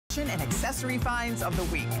and accessory finds of the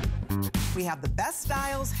week. We have the best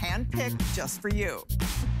styles handpicked just for you.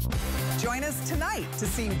 Join us tonight to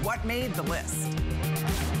see what made the list.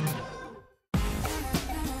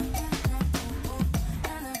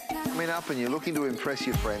 Coming up and you're looking to impress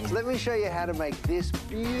your friends, let me show you how to make this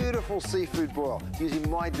beautiful seafood boil using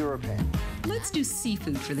my DuraPan. Let's do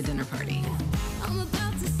seafood for the dinner party. I'm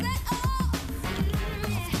about to set off.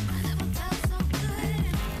 I never felt so good.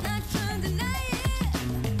 Not trying to deny it.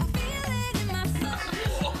 I feel it in my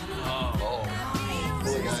soul.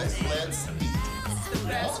 Hey guys, let's eat. The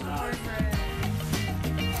best boyfriend.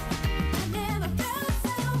 I never felt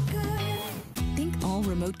so good. Think all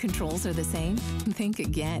remote controls are the same? Think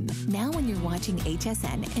again. Now when you're watching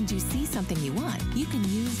HSN and you see something you want, you can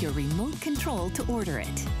use your remote control to order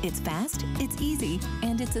it. It's fast, it's easy,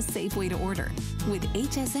 and it's a safe way to order. With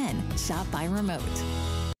HSN, shop by remote.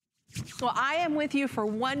 Well, I am with you for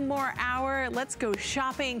one more hour. Let's go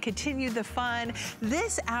shopping, continue the fun.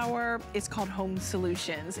 This hour is called Home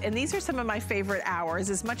Solutions, and these are some of my favorite hours.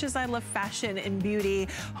 As much as I love fashion and beauty,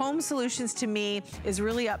 Home Solutions to me is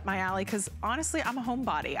really up my alley because honestly, I'm a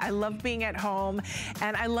homebody. I love being at home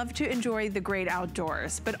and I love to enjoy the great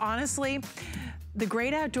outdoors. But honestly, the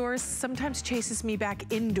great outdoors sometimes chases me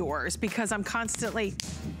back indoors because I'm constantly,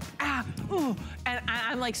 and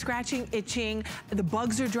I'm like scratching, itching, the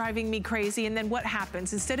bugs are driving me crazy, and then what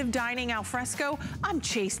happens? Instead of dining al fresco, I'm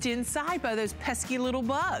chased inside by those pesky little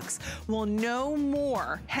bugs. Well, no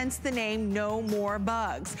more, hence the name No More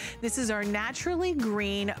Bugs. This is our naturally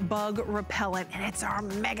green bug repellent, and it's our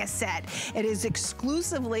mega set. It is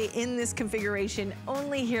exclusively in this configuration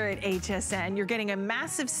only here at HSN. You're getting a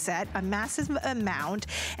massive set, a massive amount,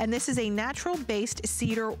 and this is a natural-based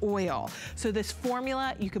cedar oil. So this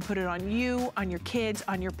formula, you can put it on you, on your kids,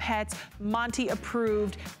 on your pets. Monty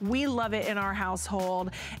approved. We love it in our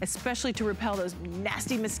household, especially to repel those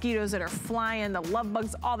nasty mosquitoes that are flying, the love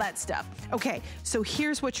bugs, all that stuff. Okay, so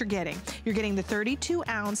here's what you're getting. You're getting the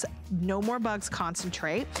 32-ounce No More Bugs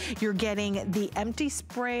concentrate. You're getting the empty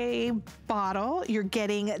spray bottle. You're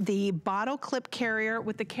getting the bottle clip carrier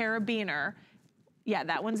with the carabiner. Yeah,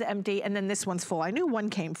 that one's empty, and then this one's full. I knew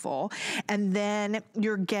one came full. And then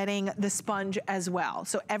you're getting the sponge as well.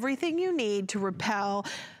 So everything you need to repel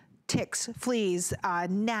ticks, fleas,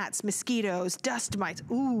 gnats, mosquitoes, dust mites,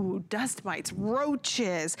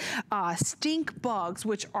 roaches, stink bugs,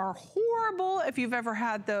 which are horrible if you've ever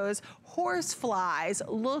had those, horse flies.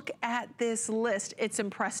 Look at this list. It's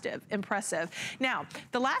impressive. Now,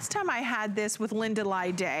 the last time I had this with Linda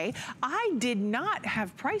Lyday, I did not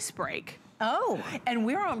have price break. Oh, and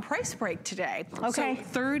we're on price break today. Okay.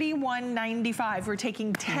 So $31.95. We're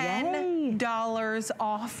taking $10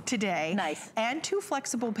 off today. Nice. And 2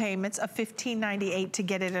 flexible payments of $15.98 to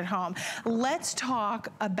get it at home. Let's talk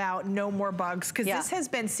about No More Bugs, because this has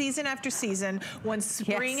been season after season. When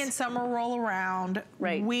spring and summer roll around,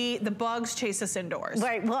 the bugs chase us indoors.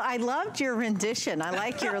 Right. Well, I loved your rendition. I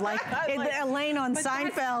like your Elaine on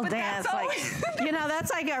Seinfeld dance. You know, that's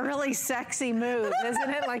like a really sexy move, isn't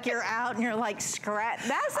it? Like you're out and you're like scratch.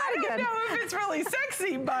 That's not a good. I don't know if it's really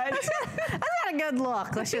sexy, but that's not a good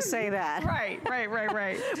look. Let's just say that. Right.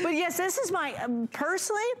 But yes, this is my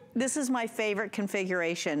personally, this is my favorite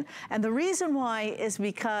configuration, and the reason why is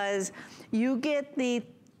because you get the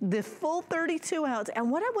full 32 ounce. And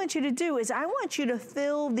what I want you to do is I want you to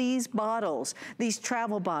fill these bottles, these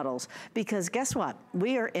travel bottles, because guess what?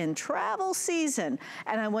 We are in travel season,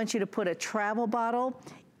 and I want you to put a travel bottle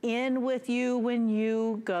in with you when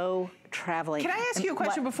you go traveling. Can I ask you a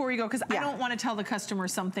question before we go? Because I don't want to tell the customer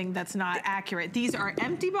something that's not accurate. These are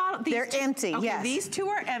empty bottles? They're empty, yes. These 2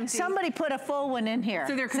 are empty. Somebody put a full one in here.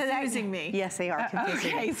 So they're confusing me. Yes, they are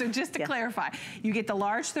confusing Okay, so just to clarify, you get the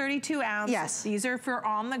large 32 ounce. Yes. These are for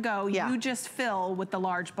on the go. You just fill with the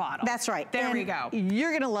large bottle. That's right. There we go.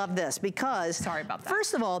 You're going to love this because, sorry about that.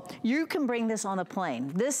 First of all, you can bring this on a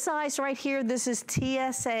plane. This size right here, this is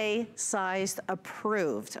TSA sized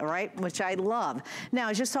approved, all right, which I love. Now, I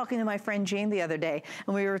was just talking to my friend Jean the other day,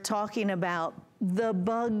 and we were talking about the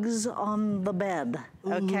bugs on the bed,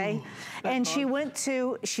 okay? And she went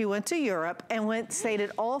to Europe and stayed at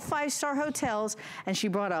all 5-star hotels, and she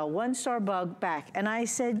brought a 1-star bug back. And I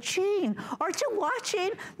said, Jean, aren't you watching?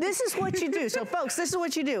 This is what you do. So folks, this is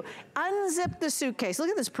what you do. Unzip the suitcase. Look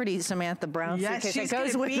at this pretty Samantha Brown suitcase that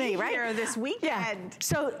goes with me, right? Here this weekend.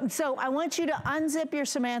 Yeah. So I want you to unzip your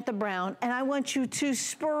Samantha Brown, and I want you to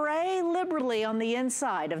spray liberally on the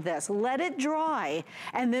inside of this. Let it dry,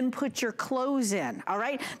 and then put your clothes goes in, all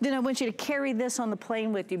right? Then I want you to carry this on the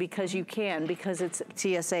plane with you because you can, because it's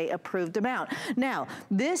TSA approved amount. Now,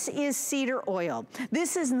 this is cedar oil.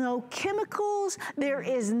 This is no chemicals. There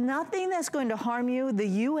is nothing that's going to harm you.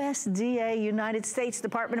 The USDA, United States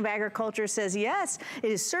Department of Agriculture, says yes,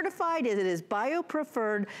 it is certified, it is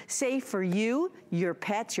bio-preferred, safe for you, your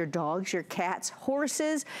pets, your dogs, your cats,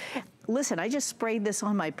 horses. Listen, I just sprayed this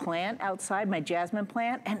on my plant outside, my jasmine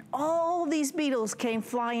plant, and all these beetles came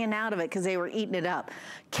flying out of it because they were eating it up.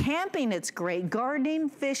 Camping, it's great. Gardening,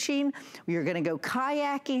 fishing, you're gonna go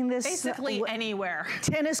kayaking this. Basically anywhere.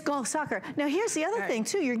 Tennis, golf, soccer. Now here's the other thing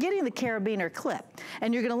too, you're getting the carabiner clip.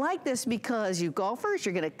 And you're gonna like this because you golfers,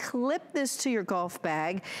 you're gonna clip this to your golf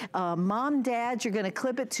bag. Mom, dads, you're gonna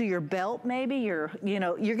clip it to your belt maybe, you're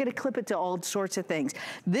gonna clip it to all sorts of things.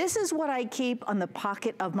 This is what I keep on the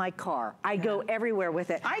pocket of my car. I go everywhere with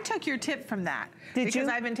it. I took your tip from that. Did you? Because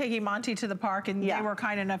I've been taking Monty to the park and they were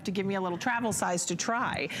kind enough to give me a little travel size to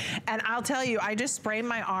try. And I'll tell you, I just spray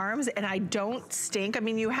my arms and I don't stink. I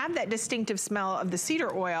mean, you have that distinctive smell of the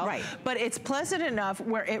cedar oil, but it's pleasant enough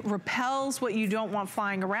where it repels what you don't want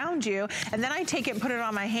flying around you. And then I take it and put it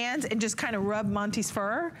on my hands and just kind of rub Monty's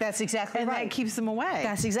fur. That's exactly right. And that keeps them away.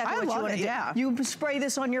 That's exactly what you want to do. Yeah. You spray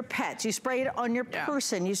this on your pets. You spray it on your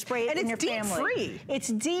person. You spray it in your family. And it's deep-free. It's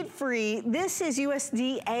deep-free. This is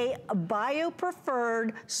USDA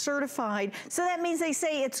bio-preferred certified. So that means they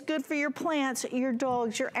say it's good for your plants, your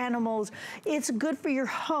dogs, your animals. It's good for your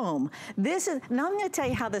home. This is, now I'm going to tell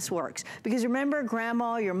you how this works. Because remember,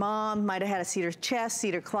 grandma, your mom might have had a cedar chest,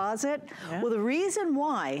 cedar closet. Well, the reason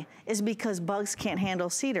why is because bugs can't handle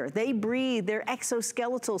cedar. They breathe, they're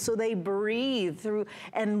exoskeletal, so they breathe through,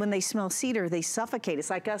 and when they smell cedar, they suffocate. It's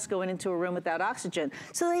like us going into a room without oxygen.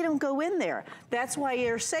 So they don't go in there. That's why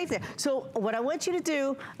you're safe there. So what I want you to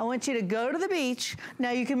do, I want you to go to the beach.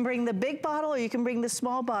 Now you can bring the big bottle or you can bring the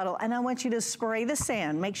small bottle, and I want you to spray the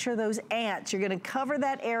sand. Make sure those ants, you're gonna cover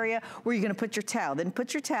that area where you're gonna put your towel. Then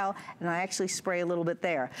put your towel, and I actually spray a little bit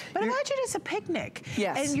there. But imagine it's a picnic.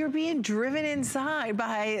 Yes. And you're being driven inside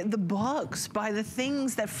by the bugs, by the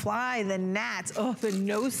things that fly, the gnats, the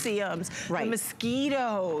no-see-ums, the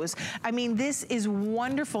mosquitoes. I mean, this is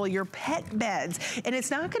wonderful, your pet beds. And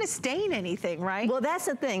it's not gonna stain anything, right? Well, that's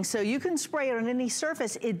the thing. So you can spray it on any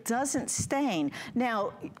surface, it doesn't stain.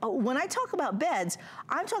 Now, when I talk about beds,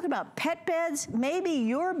 I'm talking about pet beds. Maybe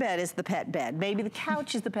your bed is the pet bed. Maybe the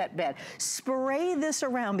couch is the pet bed. Spray this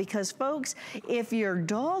around because, folks, if your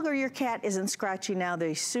dog or your cat isn't scratchy now,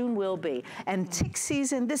 they soon will be. And tick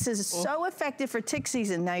season, this is so effective for tick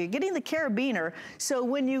season. Now, you're getting the carabiner, so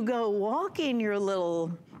when you go walking your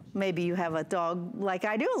little, maybe you have a dog like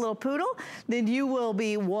I do, a little poodle, then you will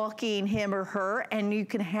be walking him or her, and you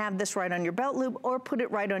can have this right on your belt loop or put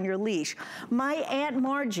it right on your leash. My Aunt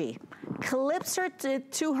Margie clips her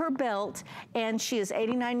to her belt, and she is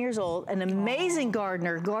 89 years old, an amazing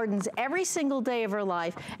gardener, gardens every single day of her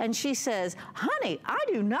life, and she says, honey, I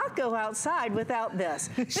do not go outside without this.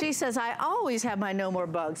 She says, I always have my No More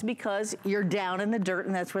Bugs because you're down in the dirt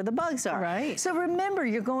and that's where the bugs are. Right. So remember,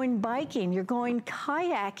 you're going biking, you're going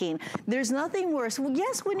kayaking. There's nothing worse. Well,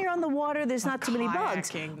 yes, when you're on the water, there's not too many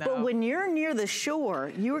bugs. But when you're near the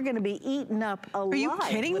shore, you are going to be eaten up alive. Are you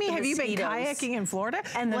kidding me? Have you been mosquitoes. kayaking in Florida?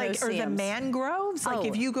 And like, or the mangroves? Like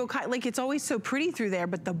if you go, like it's always so pretty through there,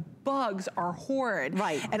 but the bugs are horrid.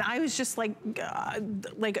 Right. And I was just like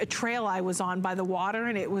a trail I was on by the water,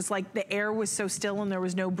 and it was like the air was so still and there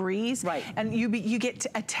was no breeze. Right. And you get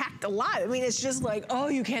attacked a lot. I mean, it's just like, oh,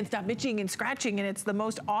 you can't stop itching and scratching, and it's the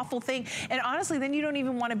most awful thing. And honestly, then you don't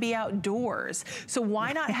even want to be outdoors. So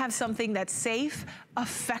why not have something that's safe,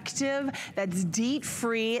 effective, that's DEET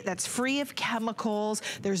free, that's free of chemicals.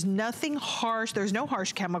 There's nothing harsh. There's no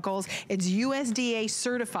harsh chemicals. It's USDA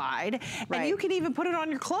certified. And you can even put it on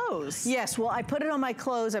your clothes. Yes, well, I put it on my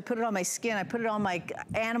clothes, I put it on my skin, I put it on my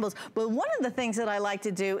animals. But one of the things that I like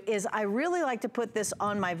to do is I really like to put this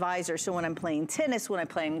on my visor. So when I'm playing tennis, when I'm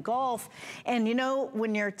playing golf, and you know,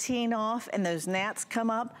 when you're teeing off and those gnats come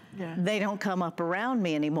up, they don't come up around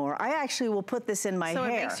me anymore. I actually will put this in my hair. So it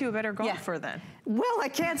makes you a better golfer then. Well, I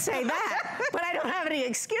can't say that, but I don't have any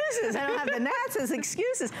excuses. I don't have the gnats as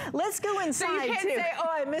excuses. Let's go inside, so you can't say, oh,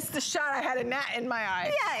 I missed the shot, I had a gnat in my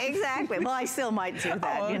eye. Yeah, exactly. Well, I still might do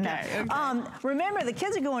that, you know. Remember, the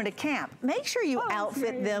kids are going to camp. Make sure you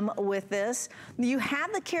outfit them with this. You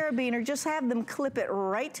have the carabiner, just have them clip it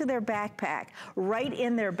right to their backpack, right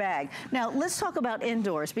in their bag. Now, let's talk about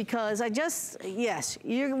indoors, because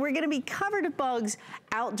we're gonna be covered in bugs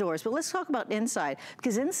outdoors, but let's talk about inside,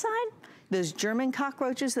 because inside, those German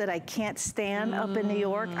cockroaches that I can't stand up in New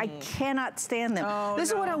York. I cannot stand them. Oh, this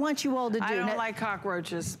is what I want you all to do. I don't Now, like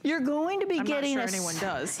cockroaches. you're going to be I'm getting not sure anyone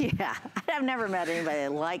does. Yeah, I've never met anybody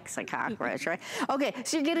that likes a cockroach, right? Okay,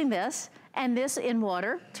 so you're getting this. And this in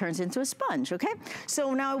water turns into a sponge, okay?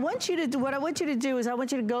 So now I want you to do, what I want you to do is I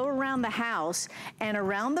want you to go around the house and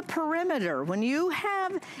around the perimeter. When you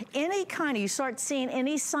have any kind of, you start seeing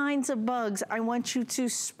any signs of bugs, I want you to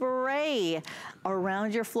spray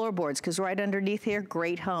around your floorboards, because right underneath here,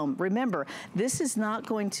 great home. Remember, this is not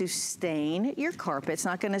going to stain your carpet. It's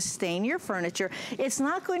not going to stain your furniture. It's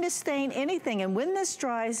not going to stain anything. And when this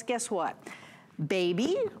dries, guess what?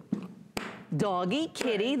 Baby, doggy,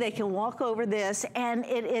 kitty, they can walk over this, and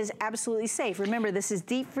it is absolutely safe. Remember, this is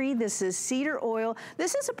deep free, this is cedar oil.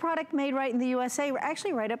 This is a product made right in the USA,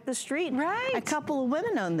 actually right up the street. Right. A couple of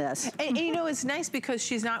women own this. And you know, it's nice because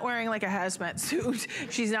she's not wearing like a hazmat suit.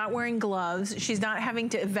 She's not wearing gloves. She's not having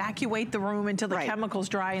to evacuate the room until the chemicals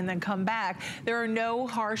dry and then come back. There are no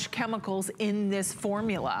harsh chemicals in this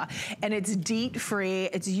formula. And it's DEET free,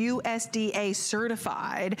 it's USDA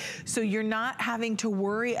certified, so you're not having to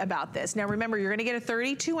worry about this. Now remember, you're gonna get a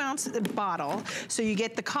 32-ounce bottle, so you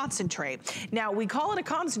get the concentrate. Now, we call it a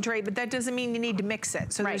concentrate, but that doesn't mean you need to mix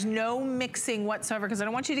it. So there's no mixing whatsoever, because I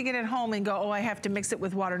don't want you to get it home and go, oh, I have to mix it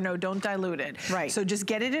with water. No, don't dilute it. Right. So just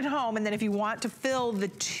get it at home, and then if you want to fill the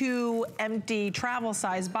 2 empty travel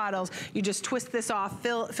size bottles, you just twist this off,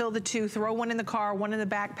 fill the 2, throw one in the car, one in the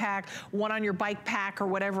backpack, one on your bike pack or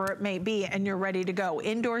whatever it may be, and you're ready to go.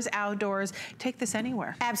 Indoors, outdoors, take this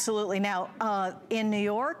anywhere. Absolutely. Now, in New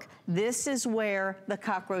York, this is where the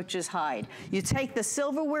cockroaches hide. You take the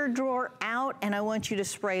silverware drawer out, and I want you to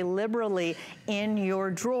spray liberally in your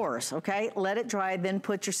drawers, okay? Let it dry, then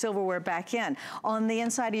put your silverware back in. On the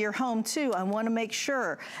inside of your home, too, I want to make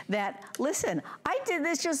sure that, listen, I did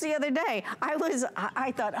this just the other day.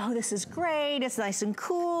 I thought, oh, this is great. It's nice and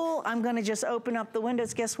cool. I'm going to just open up the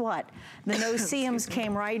windows. Guess what? The no-see-ums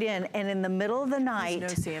came right in, and in the middle of the night,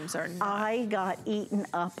 no-see-ums are not. I got eaten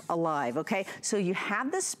up alive, okay? So you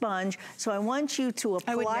have the sponge, so I want you to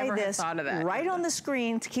apply this right on the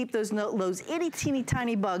screen to keep those itty teeny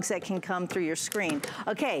tiny bugs that can come through your screen.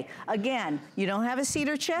 Okay, again, you don't have a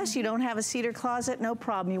cedar chest, you don't have a cedar closet, no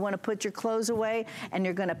problem. You want to put your clothes away, and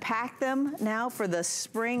you're going to pack them now for the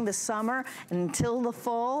spring, the summer, until the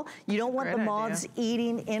fall. You don't want the moths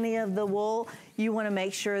eating any of the wool. You want to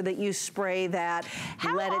make sure that you spray that,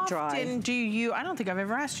 let it dry. How often do you, I don't think I've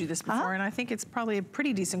ever asked you this before, and I think it's probably a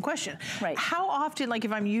pretty decent question. Right. How often, like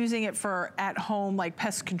if I'm using it for at home, like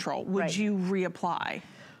pest control, would you reapply?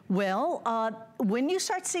 Well, when you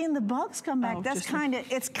start seeing the bugs come back, that's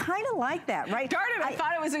it's kind of like that, right? Darn it, I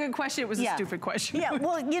thought it was a good question. It was a stupid question. Yeah,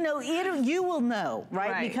 well, you know, you will know,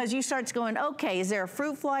 right? Because you start going, okay, is there a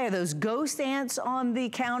fruit fly? Are those ghost ants on the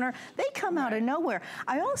counter? They come out of nowhere.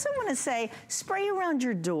 I also want to say, spray around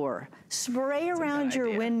your door. Spray around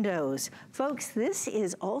your windows. Folks, this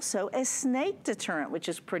is also a snake deterrent, which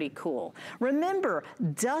is pretty cool. Remember,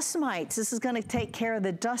 dust mites. This is going to take care of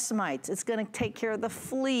the dust mites. It's going to take care of the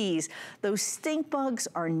fleas. Those stink bugs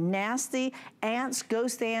are nasty. Ants,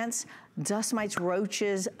 ghost ants, dust mites,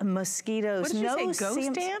 roaches, mosquitoes. What did you say,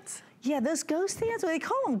 ghost ants? Yeah, those ghost ants, well, they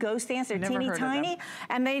call them ghost ants. They're teeny tiny,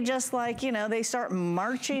 and they just like, you know, they start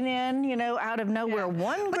marching in, you know, out of nowhere.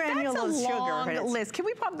 One granule of sugar. That's a long list. Can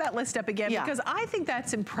we pop that list up again? Because I think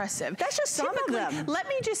that's impressive. That's just some of them. Let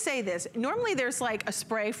me just say this. Normally there's like a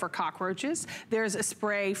spray for cockroaches. There's a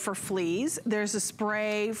spray for fleas. There's a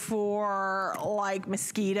spray for like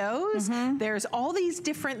mosquitoes. There's all these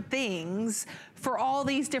different things for all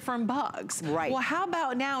these different bugs. Right. Well, how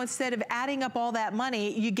about now, instead of adding up all that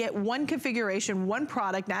money, you get one configuration, one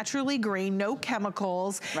product, naturally green, no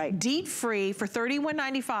chemicals, DEET free for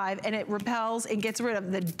 $31.95, and it repels and gets rid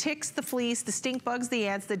of the ticks, the fleas, the stink bugs, the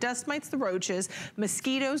ants, the dust mites, the roaches,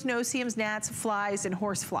 mosquitoes, no-see-ums, gnats, flies, and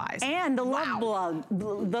horse flies. And the love bug,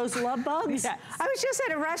 those love bugs. I was just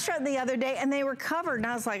at a restaurant the other day, and they were covered, and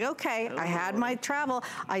I was like, okay, I had my travel.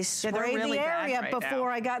 I sprayed the area before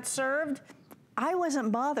I got served. I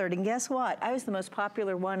wasn't bothered, and guess what? I was the most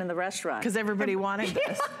popular one in the restaurant. Because everybody wanted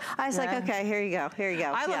this. I was like, okay, here you go, here you go.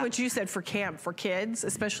 I love what you said for camp, for kids,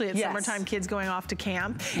 especially at summertime, kids going off to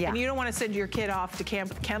camp. And you don't want to send your kid off to camp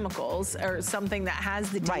with chemicals or something that has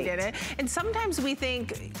the DEET in it. And sometimes we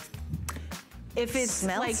think, if it's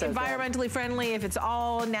Smells like so good. environmentally friendly, if it's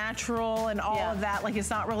all natural and all of that, like it's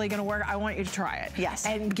not really gonna work, I want you to try it. Yes.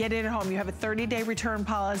 And get it at home. You have a 30-day return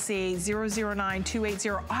policy,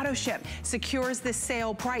 009280. Auto ship secures this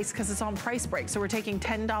sale price because it's on price break. So we're taking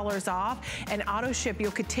 $10 off, and auto ship,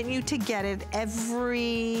 you'll continue to get it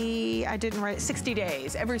every, 60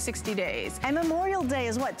 days, every 60 days. And Memorial Day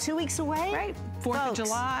is what, 2 weeks away? Right. 4th of Folks,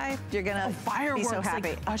 July. You're gonna fireworks, be so happy.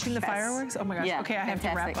 like watching the fireworks. Oh my gosh. Yeah, okay, I have to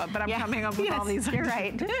wrap fantastic. up, but I'm Yeah. coming up with all these. You're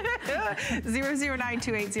right.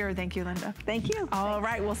 009280. Thank you, Linda. Thank you. All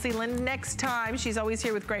right, we'll see Linda next time. She's always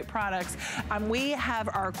here with great products. We have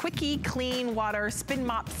our Quickie Clean Water Spin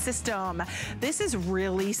Mop System. This is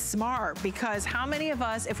really smart because how many of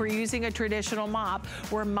us, if we're using a traditional mop,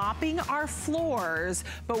 we're mopping our floors,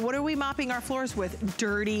 but what are we mopping our floors with?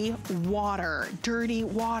 Dirty water. Dirty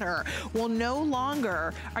water. Well, no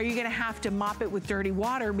longer are you gonna have to mop it with dirty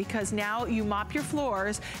water because now you mop your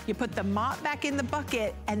floors, you put the mop back in the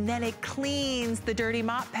bucket, and then it cleans the dirty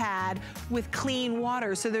mop pad with clean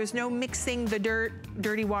water. So there's no mixing the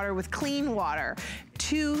dirty water with clean water.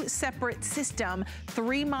 2 separate system,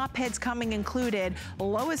 3 mop heads coming included,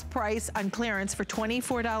 lowest price on clearance for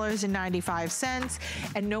 $24.95,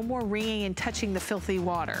 and no more wringing and touching the filthy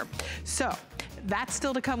water. So that's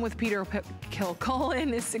still to come with Peter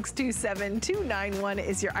Kilcullen. Is 627291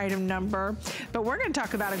 is your item number. But we're gonna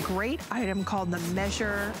talk about a great item called the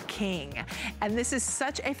Measure King. And this is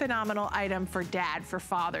such a phenomenal item for Dad for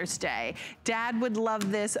Father's Day. Dad would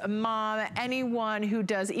love this, Mom, anyone who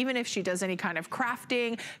does, even if she does any kind of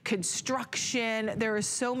crafting, construction, there are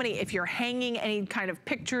so many, if you're hanging any kind of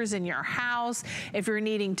pictures in your house, if you're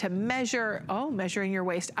needing to measure, measuring your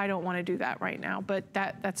waist, I don't wanna do that right now, but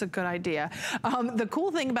that's a good idea. The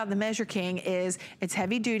cool thing about the Measure King is it's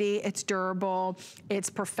heavy duty, it's durable, it's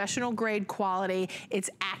professional grade quality, it's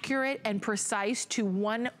accurate and precise to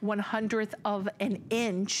 1/100th of an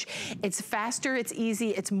inch. It's faster, it's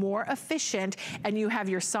easy, it's more efficient, and you have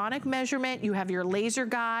your sonic measurement, you have your laser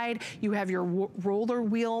guide, you have your roller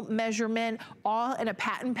wheel measurement, all in a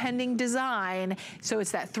patent pending design. So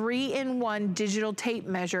it's that 3-in-1 digital tape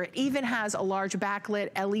measure. It even has a large backlit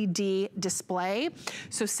LED display.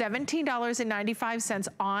 So $17.95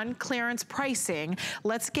 on clearance pricing.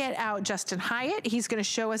 Let's get out Justin Hyatt. He's gonna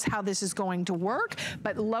show us how this is going to work,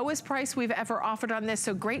 but lowest price we've ever offered on this,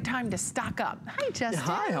 so great time to stock up. Hi, Justin.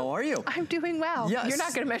 Hi, how are you? I'm doing well. Yes. You're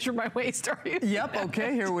not gonna measure my waist, are you? Yep,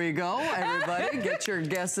 okay, here we go. Everybody, get your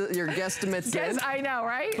guesstimates Yes, in. I know,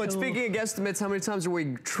 right? But speaking of guesstimates, how many times are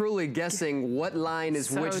we truly guessing what line is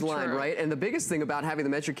So which line, true. right? And the biggest thing about having the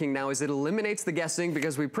Measure King now is it eliminates the guessing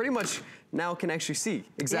because we pretty much now can actually see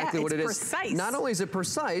exactly what it is. Precise. Not only is it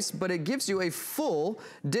precise, but it gives you a full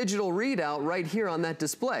digital readout right here on that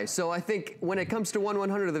display. So I think when it comes to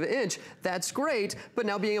 1/100th of an inch, that's great, but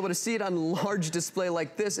now being able to see it on a large display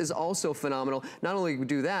like this is also phenomenal. Not only do you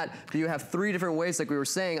do that, but you have 3 different ways like we were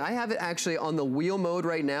saying. I have it actually on the wheel mode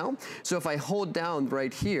right now. So if I hold down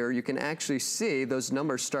right here, you can actually see those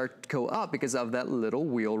numbers start to go up because of that little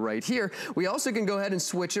wheel right here. We also can go ahead and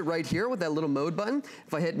switch it right here with that little mode button.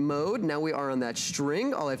 If I hit mode, now we are on that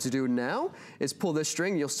string. All I have to do now is pull this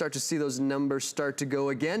string. You'll start to see those numbers start to go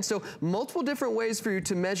again. So multiple different ways for you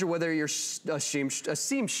to measure whether you're a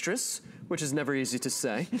seamstress, which is never easy to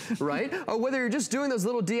say, right? Or whether you're just doing those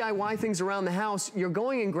little DIY things around the house, you're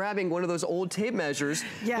going and grabbing one of those old tape measures.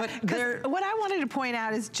 Yeah, but what I wanted to point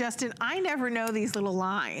out is, Justin, I never know these little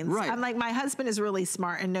lines. Right. I'm like, my husband is really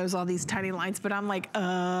smart and knows all these tiny lines, but I'm like,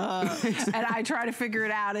 and I try to figure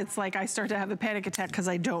it out. It's like I start to have a panic attack because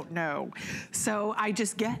I don't know. So I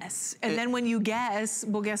just guess. And then when you guess,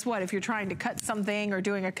 well, guess what? If you're trying to cut something or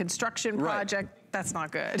doing a construction project, that's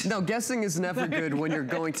not good. No, guessing is never good when you're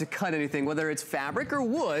going to cut anything, whether it's fabric or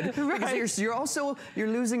wood, because you're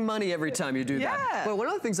losing money every time you do that. But one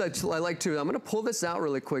of the things I like to, I'm gonna pull this out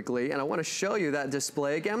really quickly, and I wanna show you that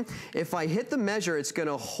display again. If I hit the measure, it's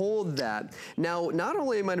gonna hold that. Now, not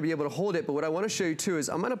only am I gonna be able to hold it, but what I wanna show you too is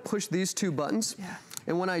I'm gonna push these 2 buttons.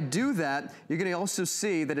 And when I do that, you're gonna also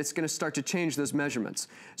see that it's gonna start to change those measurements.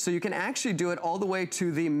 So you can actually do it all the way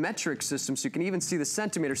to the metric system, so you can even see the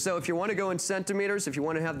centimeters. So if you wanna go in centimeters, if you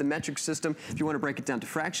wanna have the metric system, if you wanna break it down to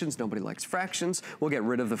fractions, nobody likes fractions, we'll get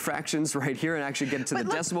rid of the fractions right here and actually get into the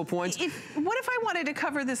decimal points. What if I wanted to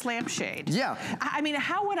cover this lampshade? Yeah. I mean,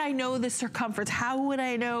 how would I know the circumference? How would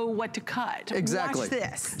I know what to cut? Exactly. Watch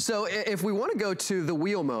this. So if we wanna go to the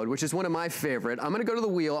wheel mode, which is one of my favorite, I'm gonna go to the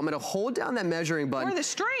wheel, I'm gonna hold down that measuring button. Or the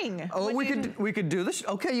string. Oh, we could do this.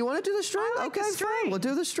 Okay, you want to do the string? I like the string. Fine. We'll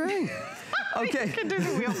do the string. Okay. You can do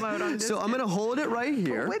the wheel mode on this. So I'm going to hold it right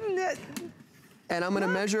here. Wouldn't it? and I'm gonna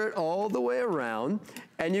measure it all the way around,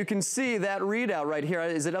 and you can see that readout right here.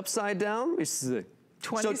 Is it upside down? Let me see.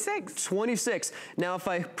 26. So 26. Now if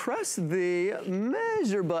I press the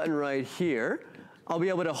measure button right here, I'll be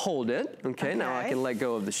able to hold it. Okay, now I can let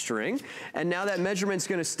go of the string. And now that measurement's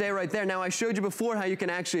gonna stay right there. Now I showed you before how you can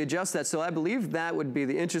actually adjust that, so I believe that would be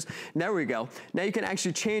the inches. There we go. Now you can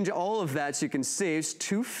actually change all of that so you can see it's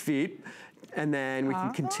 2 feet. And then we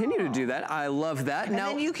can continue to do that. I love that. And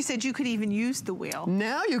then you said you could even use the wheel.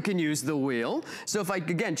 Now you can use the wheel. So if I,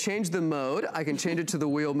 again, change the mode, I can change it to the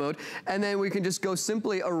wheel mode, and then we can just go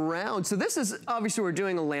simply around. So this is, obviously we're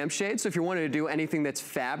doing a lampshade, so if you wanted to do anything that's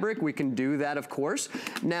fabric, we can do that, of course.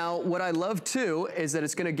 Now, what I love too is that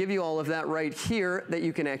it's gonna give you all of that right here that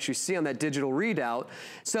you can actually see on that digital readout.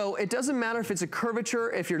 So it doesn't matter if it's a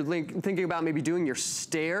curvature, if you're thinking about maybe doing your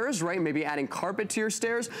stairs, right? Maybe adding carpet to your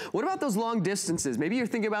stairs. What about those long distances? Maybe you're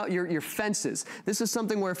thinking about your fences. This is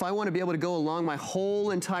something where if I want to be able to go along my whole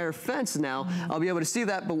entire fence now, I'll be able to see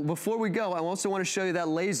that. But before we go, I also want to show you that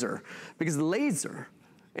laser, because the laser,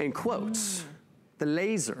 in quotes, the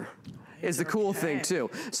laser is the cool thing too.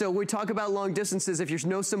 So we talk about long distances. If you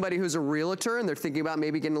know somebody who's a realtor and they're thinking about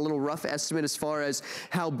maybe getting a little rough estimate as far as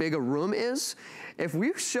how big a room is, if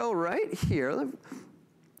we show right here,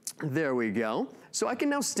 there we go. So I can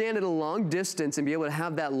now stand at a long distance and be able to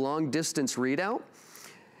have that long distance readout.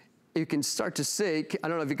 You can start to see, I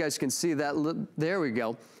don't know if you guys can see that, there we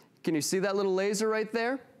go. Can you see that little laser right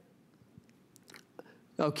there?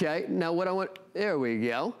 Okay, now what I want, there we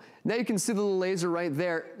go. Now you can see the little laser right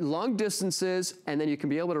there, long distances, and then you can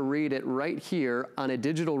be able to read it right here on a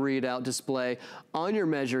digital readout display on your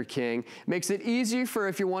Measure King. Makes it easy for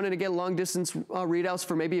if you wanted to get long distance readouts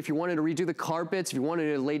for maybe if you wanted to redo the carpets, if you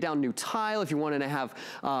wanted to lay down new tile, if you wanted to have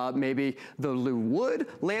maybe the wood,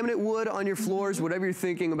 laminate wood on your floors, whatever you're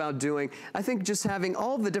thinking about doing. I think just having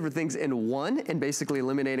all of the different things in one and basically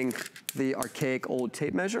eliminating the archaic old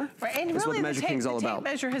tape measure and is really what the Measure King's all about. The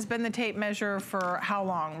tape measure has been the tape measure for how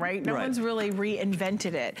long, right? No one's really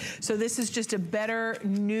reinvented it. So this is just a better,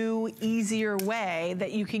 new, easier way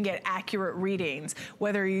that you can get accurate readings.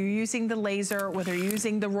 Whether you're using the laser, whether you're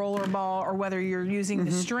using the roller ball, or whether you're using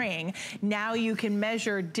the string, now you can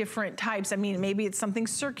measure different types. I mean, maybe it's something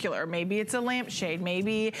circular, maybe it's a lampshade,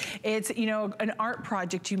 maybe it's, you know, an art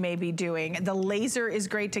project you may be doing. The laser is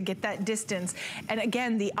great to get that distance. And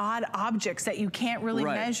again, the odd objects that you can't really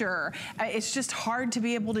measure, it's just hard to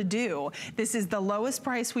be able to do. This is the lowest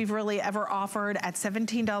price we've really ever offered at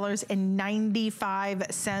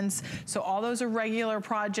 $17.95. So all those are regular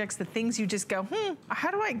projects, the things you just go, how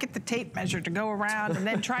do I get the tape measure to go around and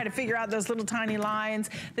then try to figure out those little tiny lines?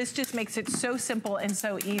 This just makes it so simple and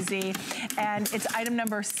so easy. And it's item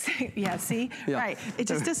number 6. Yeah, see? Yeah. Right. It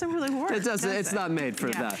just doesn't really work. It doesn't. It's not made for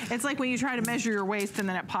that. It's like when you try to measure your waist and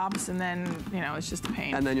then it pops and then, you know, it's just a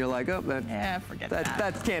pain. And then you're like, oh, forget that.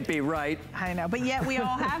 That can't be right. I know, but yet we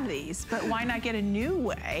all have these. But why not get a new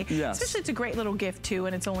way? Yes. Especially it's a great little gift too,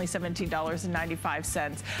 and it's only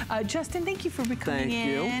 $17.95. Justin, thank you for coming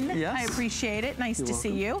in. Yes. I appreciate it. Nice to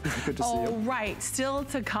see you. Good to see you. All right, still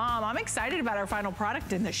to come. I'm excited about our final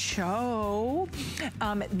product in the show.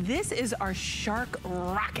 This is our Shark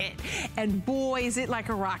Rocket, and boy, is it like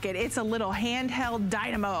a rocket. It's a little handheld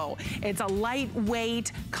dynamo. It's a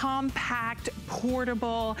lightweight, compact,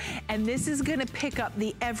 portable, and this is gonna pick up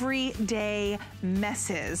the everyday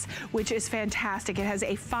messes, which is fantastic. It has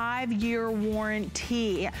a 5-year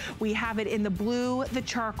warranty. We have it in the blue, the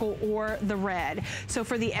charcoal, or the red. So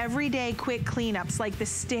for the everyday quick cleanups like the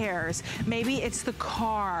stairs, maybe it's the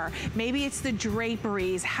car, maybe it's the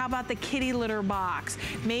draperies, how about the kitty litter box?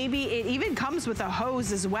 Maybe it even comes with a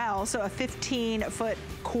hose as well, so a 15-foot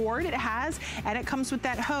cord it has, and it comes with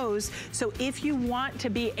that hose. So if you want to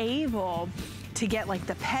be able to get like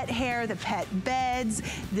the pet hair, the pet beds,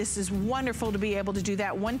 this is wonderful to be able to do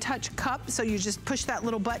that. One-touch cup, so you just push that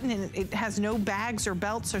little button and it has no bags or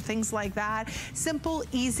belts or things like that. Simple,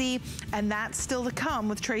 easy, and that's still to come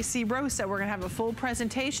with Tracy Rosa. We're gonna have a full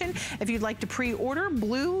presentation. If you'd like to pre-order,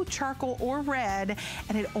 blue, charcoal, or red,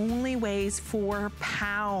 and it only weighs 4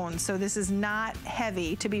 pounds. So this is not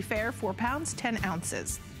heavy. To be fair, 4 pounds, 10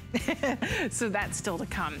 ounces. So that's still to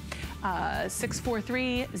come.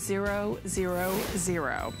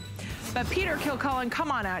 643-000. But Peter Kilcullen,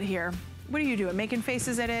 come on out here. What are you doing? Making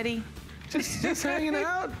faces at Eddie? Just hanging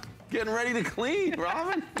out, getting ready to clean.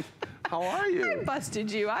 Robin, how are you? I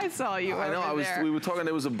busted you. I saw you. I know. We were talking.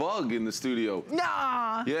 There was a bug in the studio.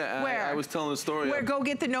 Nah. Yeah. Where? I was telling a story. Where? Go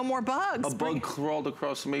get the no more bugs. A bug crawled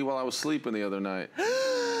across me while I was sleeping the other night.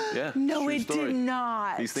 Yeah. No, true it story. did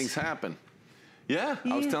not. These things happen. Yeah.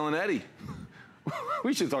 I was telling Eddie.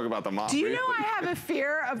 We should talk about the mop. Do you know I have a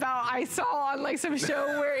fear about, I saw on like some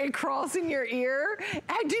show where it crawls in your ear?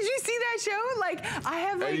 Did you see that show? Like, I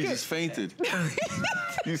have like He just fainted.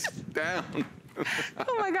 He's down.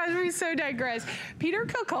 Oh my gosh, we so digress. Peter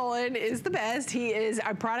Kilcullen is the best. He is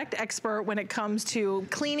a product expert when it comes to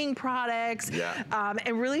cleaning products,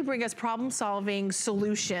 and really bring us problem-solving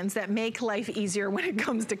solutions that make life easier when it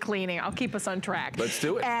comes to cleaning. I'll keep us on track. Let's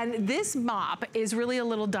do it. And this mop is really a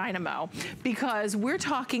little dynamo because we're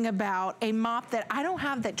talking about a mop that I don't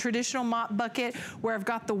have that traditional mop bucket where I've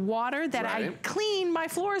got the water that I clean my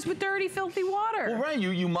floors with dirty, filthy water. Well,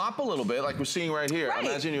 you mop a little bit like we're seeing right here. Right.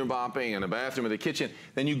 Imagine you're mopping in a bathroom or the kitchen.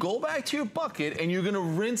 Then you go back to your bucket and you're gonna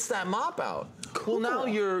rinse that mop out. Cool. Well, now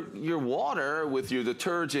your water with your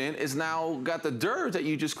detergent is now got the dirt that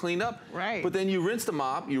you just cleaned up. Right. But then you rinse the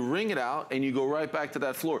mop, you wring it out, and you go right back to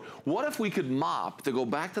that floor. What if we could mop to go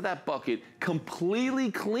back to that bucket,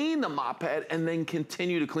 completely clean the mop head, and then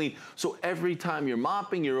continue to clean? So every time you're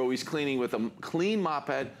mopping, you're always cleaning with a clean mop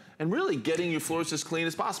head, and really getting your floors as clean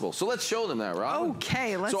as possible. So let's show them that, Rob.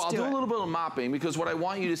 Okay, let's do it. So I'll do a little bit of mopping because what I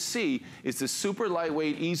want you to see is this super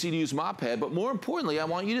lightweight, easy to use mop head, but more importantly, I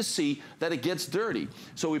want you to see that it gets dirty.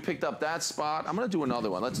 So we picked up that spot. I'm gonna do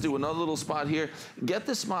another one. Let's do another little spot here. Get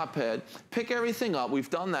this mop head, pick everything up.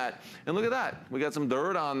 We've done that. And look at that. We got some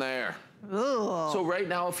dirt on there. Ugh. So right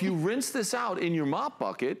now, if you rinse this out in your mop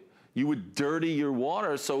bucket, you would dirty your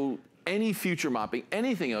water. So any future mopping,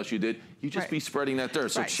 anything else you did, you just be spreading that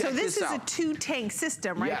dirt. So check this out. So this is a 2-tank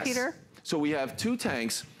system, right, Peter? So we have 2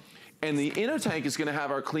 tanks, and the inner tank is gonna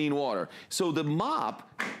have our clean water. So the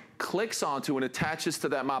mop clicks onto and attaches to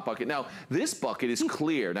that mop bucket. Now, this bucket is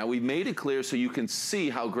clear. Now, we've made it clear so you can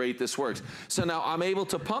see how great this works. So now I'm able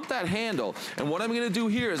to pump that handle, and what I'm gonna do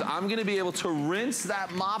here is I'm gonna be able to rinse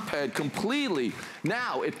that mop head completely.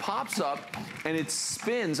 Now, it pops up, and it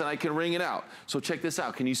spins, and I can wring it out. So check this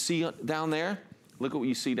out. Can you see down there? Look at what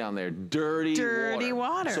you see down there. Dirty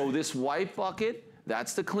water. So this white bucket,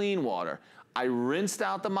 that's the clean water. I rinsed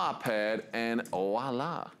out the mop head, and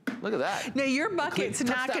voila. Look at that. Now your bucket's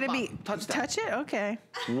not going to be... Touch it? Okay.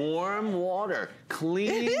 Warm water.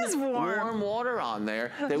 Clean, it is warm water on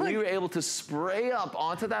there that we were able to spray up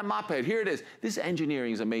onto that mop head. Here it is. This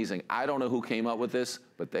engineering is amazing. I don't know who came up with this,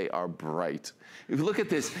 but they are bright. If you look at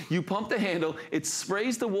this, you pump the handle, it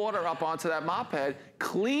sprays the water up onto that mop head,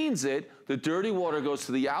 cleans it, the dirty water goes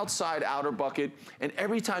to the outside outer bucket, and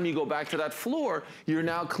every time you go back to that floor, you're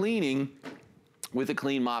now cleaning with a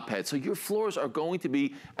clean mop head. So your floors are going to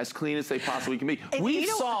be as clean as they possibly can be. And we've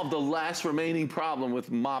solved the last remaining problem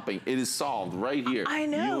with mopping. It is solved right here. I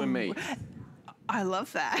know. You and me. I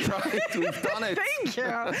love that. Right, we've done it. Thank you.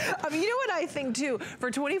 You know what I think too?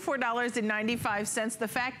 For $24.95, the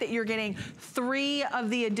fact that you're getting 3 of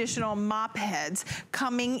the additional mop heads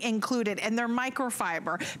coming included, and they're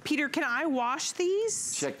microfiber. Peter, can I wash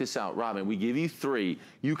these? Check this out, Robin. We give you 3.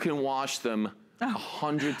 You can wash them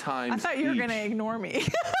 100 times. I thought you were going to ignore me.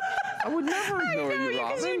 I would never ignore you,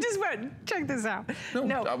 Robin. Because you just went, check this out.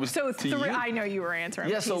 No, I was so to you. I know you were answering.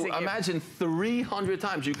 Yeah, so imagine 300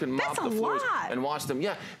 times you can mop the floors and wash them.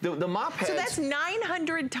 Yeah, the mop heads. So that's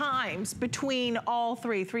 900 times between all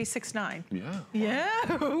 3, 369. Yeah. Yeah.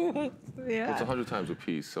 Yeah. Well, it's 100 times a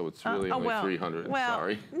piece, so it's really only 300. Well,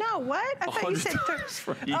 sorry. No, what? I thought you said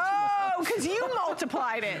because you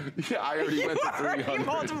multiplied it. Yeah, I already went to 300. You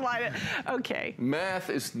multiplied it. Okay. Math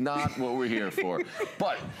is not what we're here for.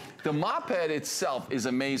 But the mop head itself is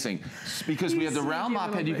amazing because we have the round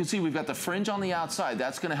mop head. You can see we've got the fringe on the outside.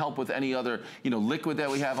 That's going to help with any other, liquid that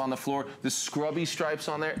we have on the floor. The scrubby stripes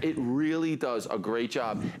on there. It really does a great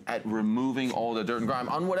job at removing all the dirt and grime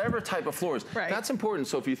on whatever type of floors. Right. That's important.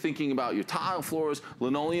 So if you're thinking about your tile floors,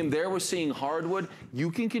 linoleum, there we're seeing hardwood,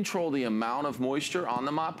 you can control the amount of moisture on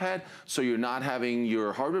the mop head so you're not having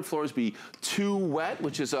your hardwood floors be too wet,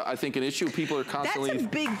 which is, I think, an issue. People are constantly... That's a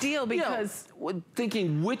big deal because...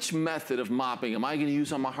 thinking which method of mopping am I going to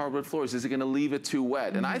use on my hardwood floors? Is it going to leave it too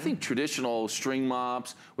wet? And I think traditional string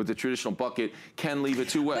mops with the traditional bucket can leave it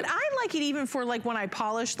too wet. But I like it even for when I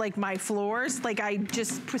polish my floors, I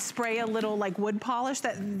just spray a little wood polish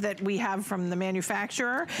that we have from the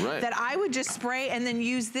manufacturer. Right. That I would just spray and then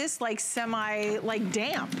use this semi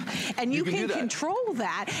damp. And you can control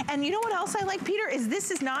that. And you know what else I like, Peter, is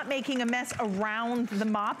this is not making a mess around the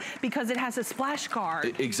mop because it has a splash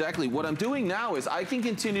guard. Exactly. What I'm doing now is I can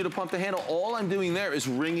continue to pump the handle. All I'm doing there is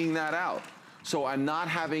wringing that out. So I'm not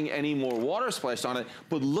having any more water splashed on it,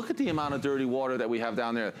 but look at the amount of dirty water that we have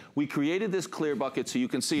down there. We created this clear bucket so you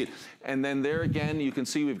can see it. And then there again, you can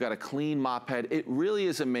see we've got a clean mop head. It really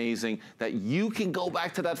is amazing that you can go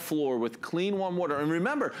back to that floor with clean, warm water. And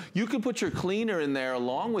remember, you can put your cleaner in there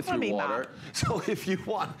along with your water. So if you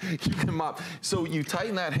want, you can mop. So you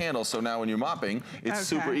tighten that handle, so now when you're mopping, it's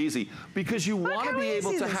super easy. Because you want to be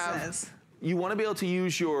able to have... You want to be able to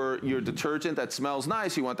use your detergent that smells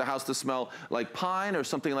nice. You want the house to smell like pine or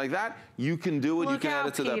something like that. You can do it. You can add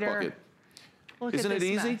it to that bucket. Isn't it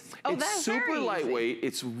easy? Oh, it's super lightweight.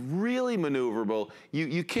 It's really maneuverable.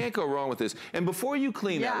 You can't go wrong with this. And before you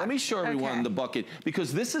clean that, let me show everyone the bucket,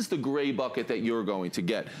 because this is the gray bucket that you're going to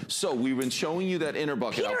get. So we've been showing you that inner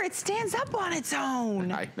bucket. Peter, it stands up on its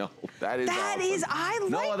own. I know. That is awesome. I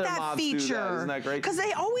like that feature. Isn't that great? Because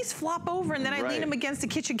they always flop over, and then I lean them against the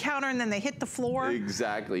kitchen counter, and then they hit the floor.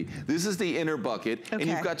 Exactly. This is the inner bucket, and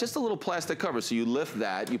you've got just a little plastic cover. So you lift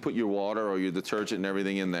that, you put your water or your detergent and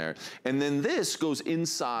everything in there. And then this goes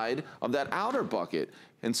inside of that outer bucket.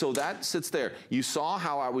 And so that sits there. You saw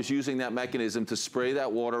how I was using that mechanism to spray that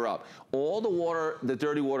water up. All the water, the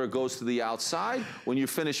dirty water, goes to the outside. When you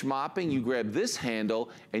finish mopping, you grab this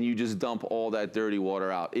handle and you just dump all that dirty water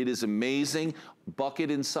out. It is amazing. Bucket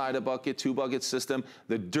inside a bucket, 2-bucket system.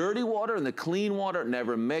 The dirty water and the clean water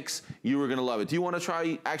never mix. You are gonna love it. Do you wanna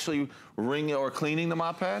try actually wringing or cleaning the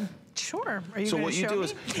mop pad? Sure. Are you so what you do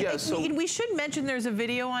is, we should mention there's a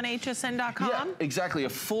video on hsn.com. Yeah, exactly. A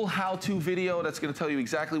full how-to video that's going to tell you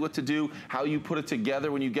exactly what to do, how you put it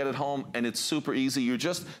together when you get it home, and it's super easy. You're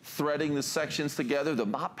just threading the sections together. The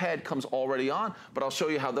mop pad comes already on, but I'll show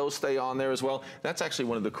you how those stay on there as well. That's actually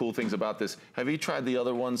one of the cool things about this. Have you tried the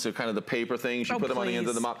other ones? They're kind of the paper things. You put them on the end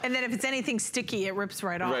of the mop. And then if it's anything sticky, it rips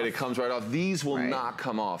right off. Right, it comes right off. These will not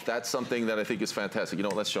come off. That's something that I think is fantastic. You know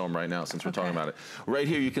what, let's show them right now since we're talking about it. Right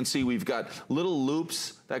here you can see we've got little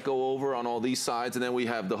loops that go over on all these sides, and then we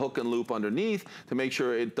have the hook and loop underneath to make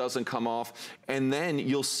sure it doesn't come off. And then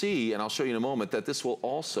you'll see, and I'll show you in a moment, that this will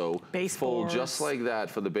also fold just like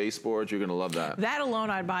that for the baseboards. You're gonna love that. That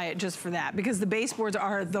alone, I'd buy it just for that, because the baseboards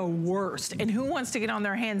are the worst. And who wants to get on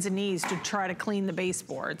their hands and knees to try to clean the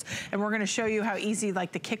baseboards? And we're gonna show you how easy,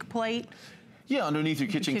 like the kick plate. Yeah, underneath your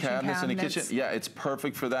kitchen cabinets in the kitchen. Yeah, it's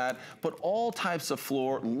perfect for that. But all types of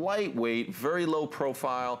floor, lightweight, very low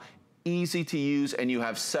profile, easy to use, and you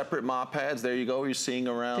have separate mop pads. There you go, you're seeing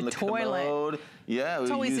around the toilet. Commode. Yeah, it's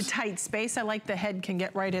always a tight space. I like the head can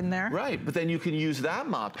get right in there. Right, but then you can use that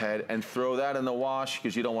mop head and throw that in the wash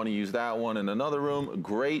because you don't want to use that one in another room.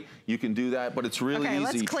 Great, you can do that, but it's really easy.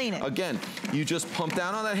 Let's clean it. Again, you just pump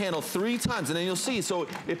down on that handle 3 times, and then you'll see. So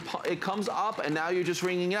it comes up, and now you're just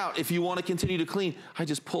wringing it out. If you want to continue to clean, I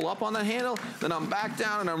just pull up on that handle, then I'm back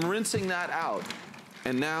down, and I'm rinsing that out.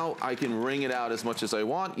 And now I can wring it out as much as I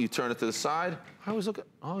want. You turn it to the side. I always look at,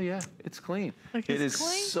 oh yeah, it's clean. It is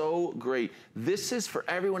so great. This is for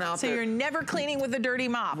everyone out there. So you're never cleaning with a dirty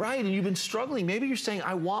mop. Right, and you've been struggling. Maybe you're saying,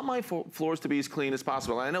 I want my floors to be as clean as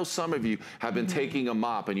possible. And I know some of you have been taking a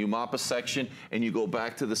mop and you mop a section and you go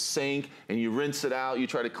back to the sink and you rinse it out, you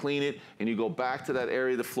try to clean it, and you go back to that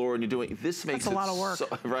area of the floor and you're doing, this makes That's a lot of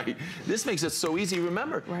work. Right, this makes it so easy.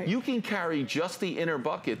 Remember, you can carry just the inner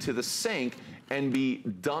bucket to the sink and be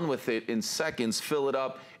done with it in seconds, fill it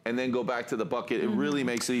up, and then go back to the bucket. It really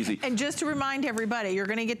makes it easy. And just to remind everybody, you're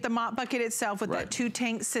gonna get the mop bucket itself with that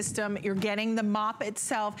 2-tank system. You're getting the mop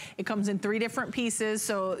itself. It comes in 3 different pieces,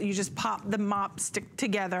 so you just pop the mop stick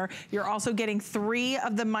together. You're also getting 3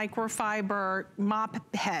 of the microfiber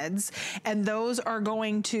mop heads, and those are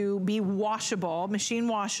going to be washable, machine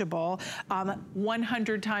washable,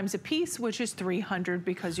 100 times a piece, which is 300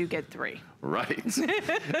 because you get 3. Right.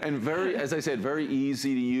 And very, as I said, very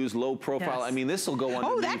easy to use, low profile. I mean, this will go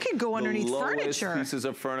underneath. That could go underneath the furniture. Lowest pieces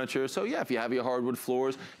of furniture. So yeah, if you have your hardwood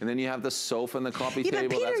floors, and then you have the sofa and the coffee table, but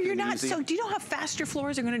Peter, that's you're not. easy. So do you know how fast your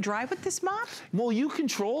floors are going to dry with this mop? Well, you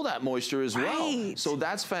control that moisture as well. So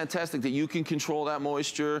that's fantastic that you can control that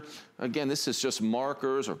moisture. Again, this is just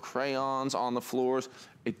markers or crayons on the floors.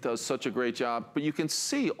 It does such a great job, but you can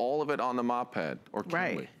see all of it on the mop pad, or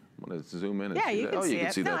can we? I'm gonna zoom in and see that. You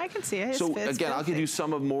can see it. No, I can see it. So again, I'll give you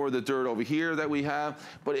some of more of the dirt over here that we have,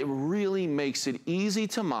 but it really makes it easy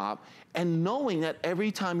to mop, and knowing that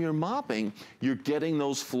every time you're mopping, you're getting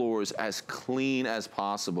those floors as clean as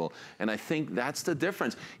possible. And I think that's the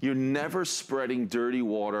difference. You're never spreading dirty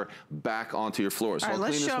water back onto your floors. So I'll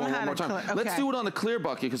clean this one more time. Let's do it on the clear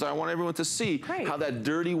bucket, because I want everyone to see how that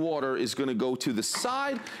dirty water is gonna go to the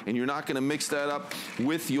side, and you're not gonna mix that up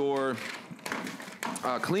with your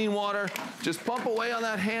clean water. Just pump away on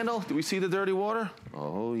that handle. Do we see the dirty water?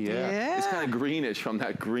 Oh, yeah. It's kind of greenish from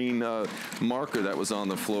that green marker that was on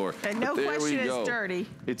the floor. And no question it's dirty.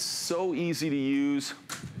 It's so easy to use.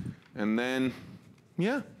 And then,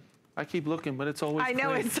 yeah. I keep looking, but it's always I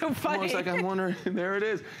know, clean. it's so funny. Almost like I'm wondering, there it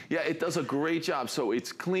is. Yeah, it does a great job. So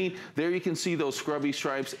it's clean. There you can see those scrubby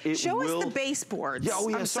stripes. Show us the baseboards. Yeah, oh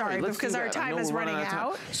yeah, I'm sorry, because our time is running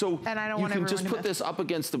out. So and I don't want you can just put this up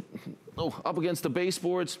against the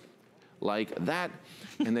baseboards like that.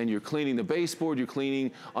 And then you're cleaning the baseboard, you're cleaning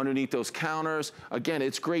underneath those counters. Again,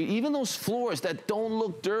 it's great. Even those floors that don't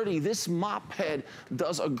look dirty, this mop head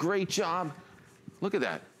does a great job. Look at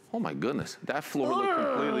that. Oh my goodness, that floor looked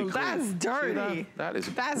completely clean. That's dirty.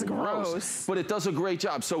 That's gross. But it does a great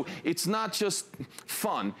job. So it's not just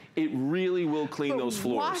fun, it really will clean those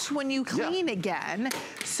floors. Wash when you clean again.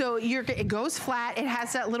 So it goes flat, it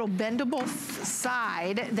has that little bendable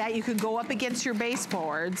side that you could go up against your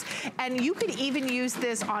baseboards. And you could even use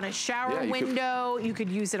this on a shower window, you could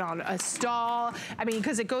use it on a stall. I mean,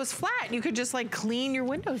 because it goes flat, you could just like clean your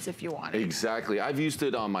windows if you wanted. Exactly, I've used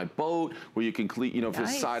it on my boat where you can clean, you know, if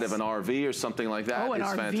it's side of an RV or something like that. Oh, an it's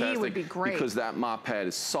RV fantastic would be great. because that mop pad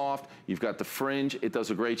is soft. You've got the fringe. It does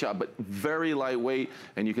a great job, but very lightweight,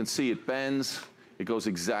 and you can see it bends. It goes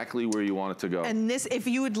exactly where you want it to go. And this, if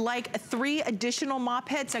you would like 3 additional mop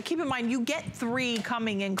heads, now keep in mind, you get 3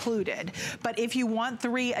 coming included. But if you want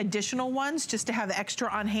 3 additional ones, just to have extra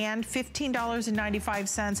on hand,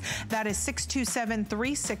 $15.95. That is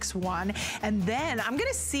 627-361. And then I'm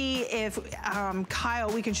gonna see if,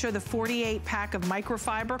 Kyle, we can show the 48 pack of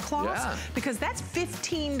microfiber cloths, because that's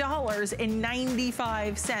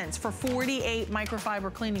 $15.95 for 48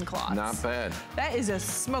 microfiber cleaning cloths. Not bad. That is a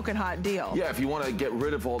smoking hot deal. Yeah, if you want to get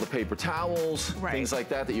rid of all the paper towels, things like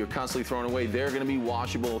that you're constantly throwing away, they're going to be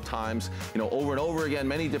washable times, you know, over and over again,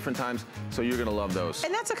 many different times, so you're going to love those.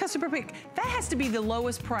 And that's a customer pick. That has to be the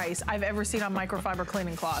lowest price I've ever seen on microfiber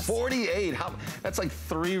cleaning cloths. 48, that's like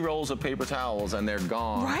 3 rolls of paper towels and they're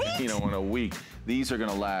gone, you know, in a week. These are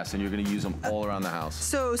gonna last and you're gonna use them all around the house.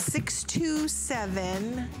 So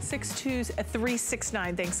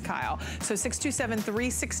 627-369, thanks Kyle. So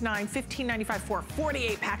 627-369, $15.95 for a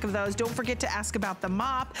 48 pack of those. Don't forget to ask about the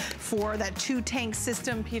mop for that 2-tank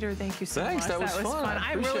system. Peter, thank you so much. That was fun.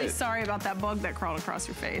 I'm really sorry about that bug that crawled across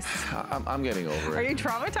your face. I'm getting over it. Are you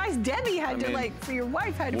traumatized? Debbie had to like, your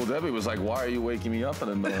wife had to. Well, Debbie was like, why are you waking me up in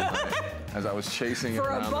the middle of the night? As I was chasing it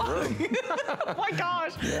around the room. Oh my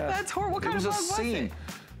gosh, that's horrible. What kind of bug was it?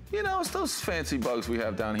 You know, it's those fancy bugs we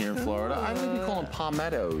have down here in Florida. I think we call them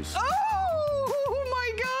palmettos. Oh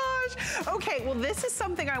my gosh. Okay, well this is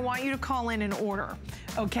something I want you to call in and order.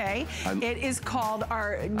 Okay, it is called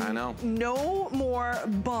our No More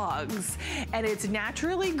Bugs, and it's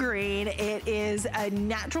naturally green. It is a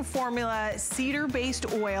natural formula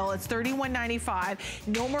cedar-based oil. It's $31.95.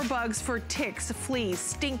 No more bugs for ticks, fleas,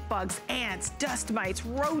 stink bugs, ants, dust mites,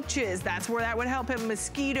 roaches. That's where that would help him.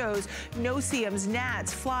 Mosquitoes, no-see-ums,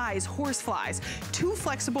 gnats, flies, horse flies. 2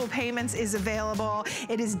 flexible payments is available.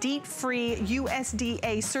 It is DEET-free,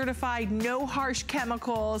 USDA certified, no harsh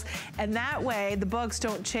chemicals, and that way the bugs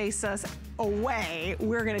don't chase us away.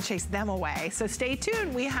 We're gonna chase them away. So stay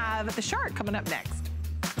tuned. We have the shark coming up next.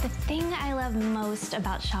 The thing I love most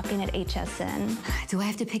about shopping at HSN. Do I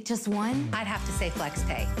have to pick just one? I'd have to say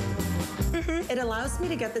FlexPay. It allows me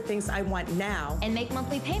to get the things I want now and make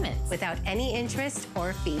monthly payments without any interest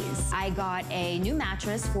or fees. I got a new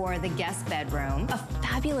mattress for the guest bedroom, a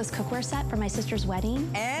fabulous cookware set for my sister's wedding,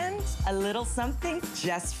 and a little something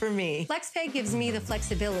just for me. FlexPay gives me the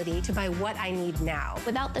flexibility to buy what I need now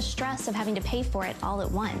without the stress of having to pay for it all at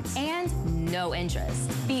once, and no interest.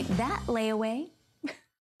 Beat that layaway.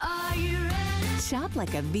 Are you ready? Shop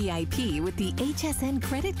like a VIP with the HSN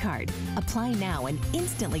credit card. Apply now and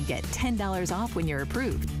instantly get $10 off when you're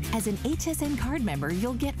approved. As an HSN card member,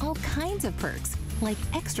 you'll get all kinds of perks, like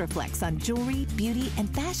extra flex on jewelry, beauty, and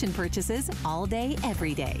fashion purchases all day,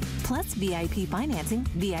 every day. Plus VIP financing,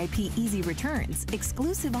 VIP easy returns,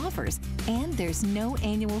 exclusive offers, and there's no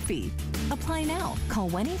annual fee. Apply now. Call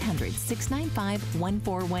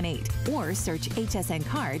 1-800-695-1418 or search HSN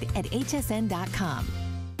card at hsn.com.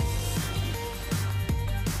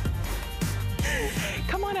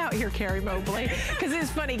 Come on out here, Carrie Mobley. Because it's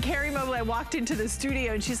funny, Carrie Mobley, I walked into the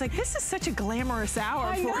studio and she's like, this is such a glamorous hour.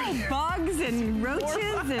 I know, bugs and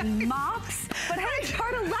roaches and mops. But hey, it's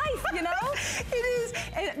part of life, you know? It is.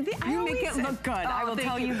 And you make it look good, I will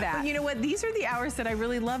tell you that. But you know what? These are the hours that I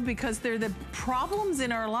really love because they're the problems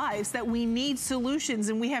in our lives that we need solutions,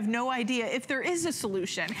 and we have no idea if there is a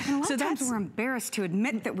solution. And a lot of times we're embarrassed to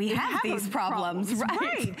admit that we have these problems,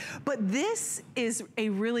 right? But this is a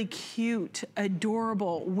really cute,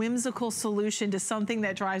 adorable, whimsical solution to something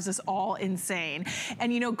that drives us all insane.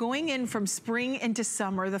 And you know, going in from spring into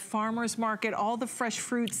summer, the farmer's market, all the fresh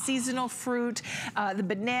fruit, seasonal fruit, the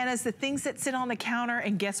bananas, the things that sit on the counter,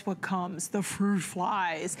 and guess what comes? The fruit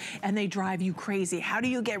flies, and they drive you crazy. How do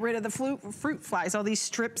you get rid of the fruit flies? All these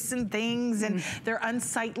strips and things, and they're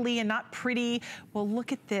unsightly and not pretty. Well,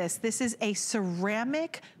 look at this. This is a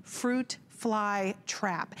ceramic fruit fly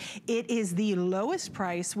trap. It is the lowest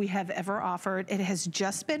price we have ever offered. It has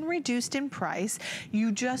just been reduced in price.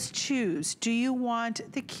 You just choose. Do you want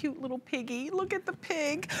the cute little piggy? Look at the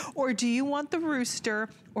pig. Or do you want the rooster?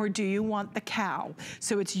 Or do you want the cow?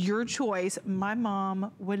 So it's your choice. My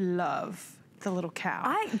mom would love the little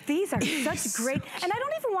cow. These are such great, and I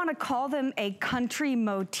don't even want to call them a country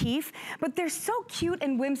motif, but they're so cute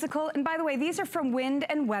and whimsical. And by the way, these are from Wind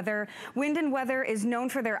and Weather. Wind and Weather is known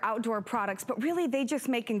for their outdoor products, but really they just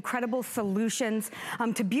make incredible solutions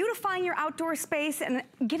to beautifying your outdoor space and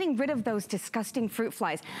getting rid of those disgusting fruit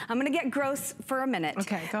flies. I'm gonna get gross for a minute.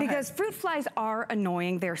 Okay, go because ahead. fruit flies are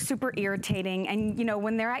annoying. They're super irritating. And you know,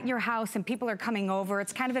 when they're at your house and people are coming over,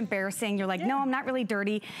 it's kind of embarrassing. You're like, no, I'm not really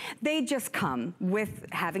dirty. They just come with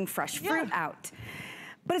having fresh fruit out.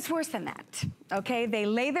 But it's worse than that, okay? They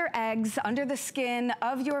lay their eggs under the skin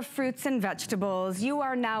of your fruits and vegetables. You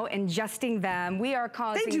are now ingesting them. We are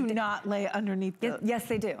causing... They do not lay underneath the... Yes,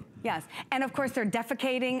 they do. Yes. And of course, they're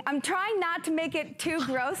defecating. I'm trying not to make it too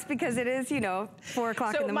gross because it is, you know, 4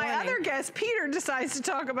 o'clock in the morning. So my other guest, Peter, decides to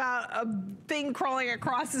talk about a thing crawling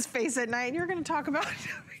across his face at night, and you're going to talk about...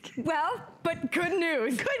 Well, but good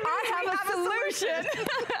news. I have a solution.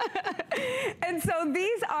 And so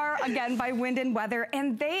these are, again, by Wind and Weather,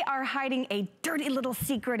 and they are hiding a dirty little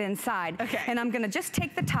secret inside. Okay. And I'm gonna just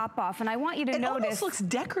take the top off, and I want you to notice. It almost looks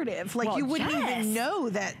decorative, like you wouldn't even know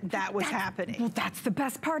that that was happening. Well, that's the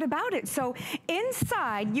best part about it. So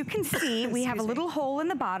inside, you can see we have a little hole in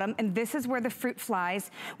the bottom, and this is where the fruit flies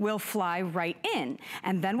will fly right in.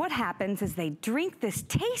 And then what happens is they drink this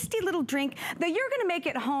tasty little drink that you're gonna make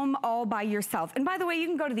at home all by yourself. And by the way, you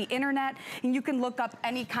can go to the internet and you can look up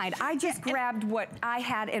any kind. I just grabbed what I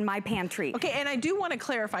had in my pantry. Okay, and I do want to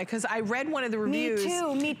clarify because I read one of the reviews.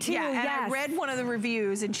 Me too, Yeah, and yes. I read one of the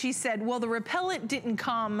reviews and she said, well, the repellent didn't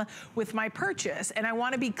come with my purchase. And I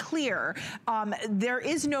want to be clear, there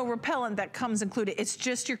is no repellent that comes included. It's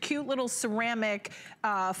just your cute little ceramic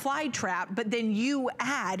fly trap, but then you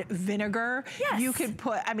add vinegar. Yes. You could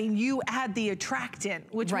put, I mean, you add the attractant,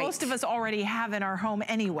 which most of us already have in our home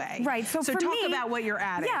anyway. Right, so for talk me, about what you're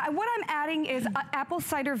adding. Yeah, what I'm adding is apple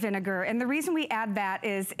cider vinegar, and the reason we add that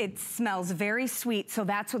is it smells very sweet, so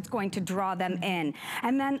that's what's going to draw them in.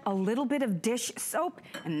 And then a little bit of dish soap,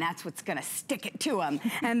 and that's what's gonna stick it to them.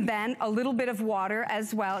 And then a little bit of water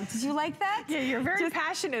as well. Did you like that? Yeah, you're very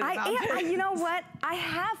passionate about it. You know what? I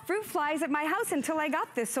have fruit flies at my house until I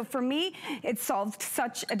got this, so for me, it solved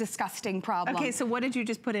such a disgusting problem. Okay, so what did you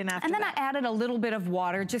just put in after And then that? I added a little bit of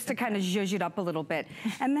water just to kind of zhuzh it up a little bit.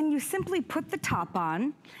 And then you simply put the top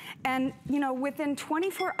on, and you know, within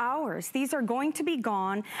 24 hours, these are going to be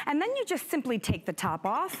gone. And then you just simply take the top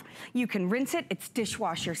off. You can rinse it. It's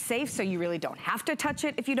dishwasher safe, so you really don't have to touch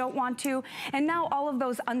it if you don't want to. And now all of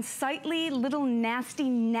those unsightly little nasty,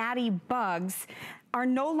 natty bugs are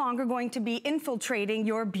no longer going to be infiltrating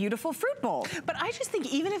your beautiful fruit bowl. But I just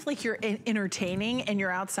think even if like you're entertaining and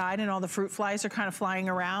you're outside and all the fruit flies are kind of flying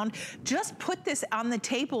around, just put this on the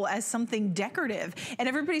table as something decorative. And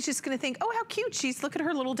everybody's just gonna think, oh, how cute look at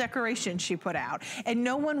her little decoration she put out. And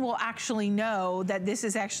no one will actually know that this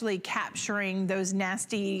is actually capturing those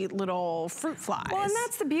nasty little fruit flies. Well, and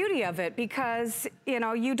that's the beauty of it, because you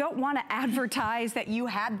know, you don't wanna advertise that you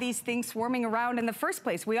had these things swarming around in the first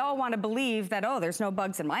place. We all wanna believe that, oh, there's no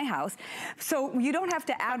bugs in my house. So you don't have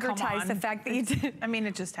to advertise the fact that you did. I mean,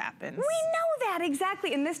 it just happens. We know that,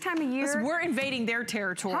 exactly. And this time of year. We're invading their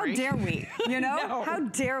territory. How dare we, you know? No. How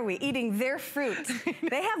dare we, eating their fruit.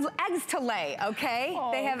 They have eggs to lay, okay?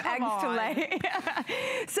 Oh, they have eggs to lay.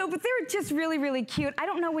 So, but they're just really, really cute. I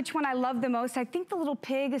don't know which one I love the most. I think the little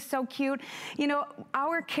pig is so cute. You know,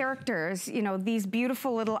 our characters, you know, these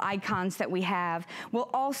beautiful little icons that we have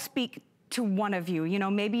will all speak to one of you. You know,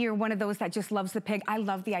 maybe you're one of those that just loves the pig. I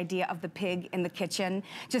love the idea of the pig in the kitchen,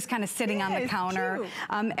 just kind of sitting on the counter.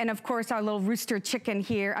 And of course, our little rooster chicken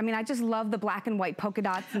here. I mean, I just love the black and white polka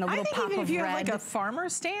dots and a little pop of red. I think even if you have like a farmer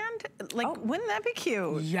stand, like, wouldn't that be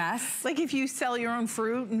cute? Yes. Like if you sell your own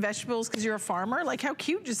fruit and vegetables because you're a farmer, like how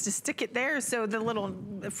cute just to stick it there so the little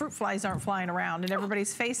fruit flies aren't flying around in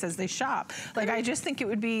everybody's face as they shop. Like I just think it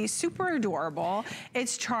would be super adorable.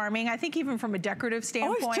 It's charming. I think even from a decorative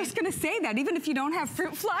standpoint. I was just gonna say that, even if you don't have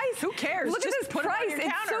fruit flies. Who cares? Look just at this put price. It on your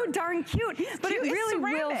it's counter. so darn cute. But it really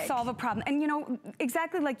will solve a problem. And you know,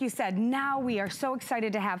 exactly like you said, now we are so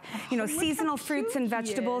excited to have, you know, seasonal fruits and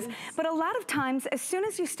vegetables. But a lot of times, as soon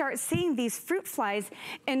as you start seeing these fruit flies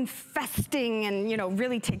infesting and, you know,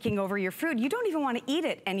 really taking over your food, you don't even want to eat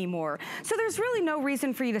it anymore. So there's really no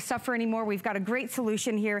reason for you to suffer anymore. We've got a great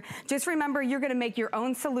solution here. Just remember, you're going to make your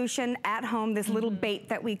own solution at home, this little bait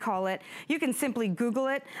that we call it. You can simply Google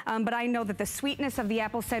it, but I know that the sweetness of the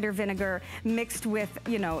apple cider vinegar mixed with,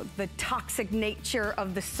 you know, the toxic nature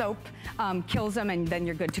of the soap kills them, and then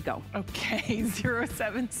you're good to go. Okay,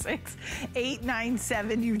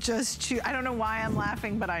 076-897. You just choose. I don't know why I'm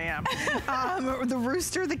laughing, but I am. The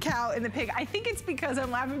rooster, the cow, and the pig. I think it's because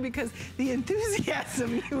I'm laughing because the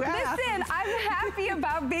enthusiasm you have. Listen, I'm happy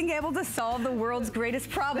about being able to solve the world's greatest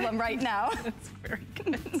problem right now. That's very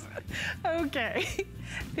good. Okay.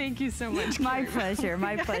 Thank you so much. My pleasure,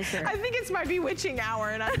 my pleasure. I think it's my bewitching hour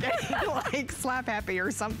and I'm getting like slap happy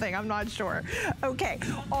or something. I'm not sure. Okay.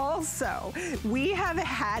 Also, we have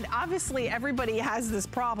had, obviously everybody has this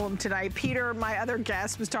problem tonight. Peter, my other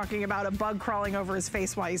guest, was talking about a bug crawling over his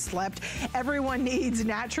face while he slept. Everyone needs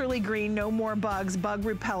Naturally Green, No More Bugs, bug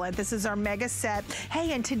repellent. This is our mega set.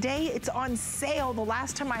 Hey, and today it's on sale. The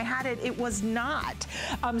last time I had it, it was not.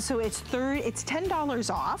 So it's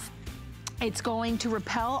 $10 off. It's going to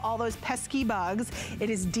repel all those pesky bugs. It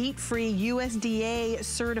is DEET-free, USDA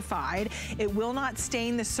certified. It will not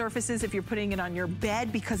stain the surfaces if you're putting it on your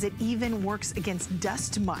bed because it even works against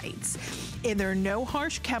dust mites. And there are no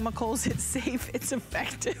harsh chemicals. It's safe, it's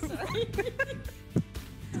effective.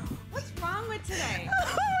 What's wrong with today?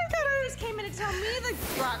 Oh my God, I just came in to tell me the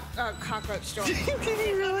cockroach story. Did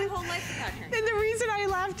you really? My whole life without hearing. And the reason I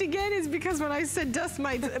laughed again is because when I said dust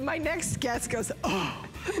mites, my next guest goes, oh.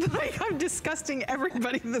 Like I'm disgusting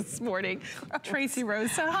everybody this morning. Tracy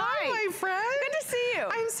Rose, so hi, my friend. Good to see you.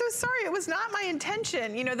 I'm so sorry. It was not my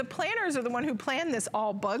intention. You know, the planners are the one who planned this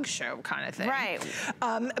all bug show kind of thing. Right.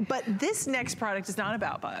 But this next product is not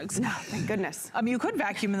about bugs. No, thank goodness. You could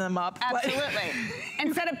vacuum them up. Absolutely.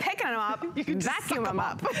 Instead of picking them up, you can vacuum them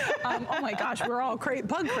up. Oh my gosh, we're all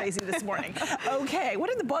bug crazy this morning. Okay,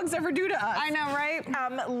 what did the bugs ever do to us? I know, right?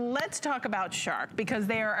 Let's talk about Shark because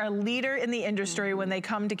they are a leader in the industry when they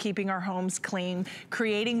come to keeping our homes clean,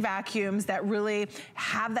 creating vacuums that really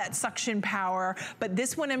have that suction power. But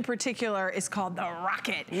this one in particular is called the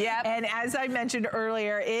Rocket. Yep. And as I mentioned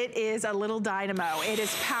earlier, it is a little dynamo. It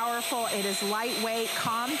is powerful, it is lightweight,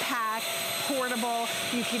 compact, portable.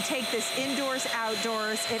 You can take this indoors,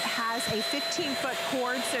 outdoors. It has a 15-foot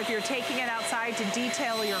cord, so if you're taking it outside to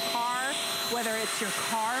detail your car, whether it's your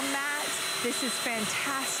car mat, this is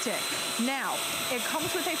fantastic. Now, it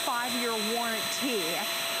comes with a 5-year warranty,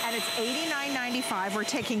 and it's $89.95. We're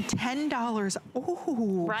taking $10.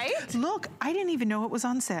 Ooh. Right? Look, I didn't even know it was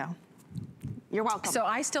on sale. You're welcome. So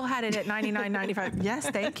I still had it at $99.95. Yes,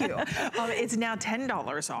 thank you. It's now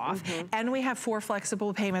 $10 off. And we have 4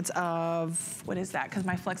 flexible payments of, what is that? Because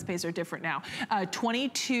my flex pays are different now.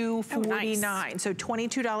 $22.49. Nice. So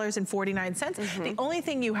 $22.49. The only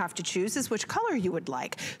thing you have to choose is which color you would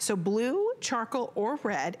like. So blue, charcoal, or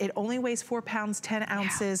red. It only weighs 4 pounds, 10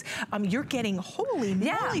 ounces. You're getting, holy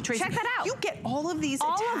moly, Tracy. Check that out. You get all of these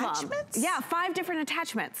attachments? Yeah, 5 different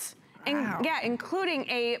attachments. Wow. Yeah, including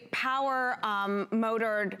a power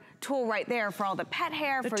motored tool right there for all the pet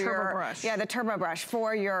hair, for turbo your brush. Yeah, the turbo brush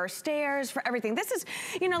for your stairs, for everything. This is,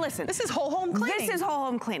 you know, listen. This is whole home cleaning. This is whole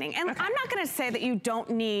home cleaning. And I'm not going to say that you don't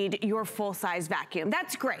need your full-size vacuum.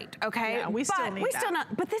 That's great, okay? Yeah, we still need that.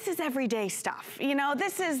 But this is everyday stuff. You know,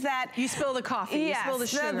 this is that. You spill the coffee, you spill the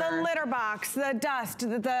sugar. The litter box, the dust,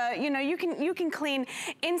 you know, you can clean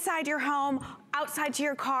inside your home, outside to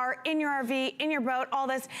your car, in your RV, in your boat, all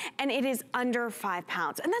this, and it is under 5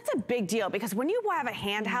 pounds. And that's a big deal because when you have a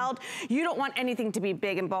handheld, you don't want anything to be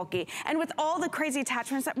big and bulky. And with all the crazy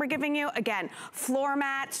attachments that we're giving you, again, floor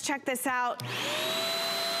mats, check this out.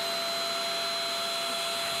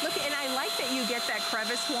 Look, and I like that you get that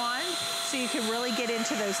crevice wand so you can really get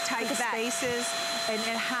into those tight spaces. And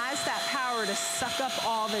it has that power to suck up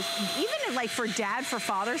all this, even like for Dad for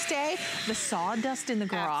Father's Day, the sawdust in the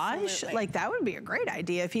garage. Absolutely. Like that would be a great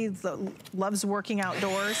idea if he loves working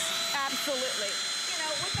outdoors. Absolutely. You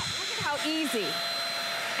know, look at how easy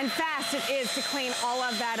and fast it is to clean all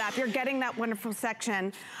of that up. You're getting that wonderful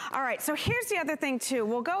section. All right, so here's the other thing too.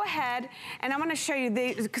 We'll go ahead and I'm gonna show you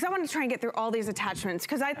these, because I want to try and get through all these attachments,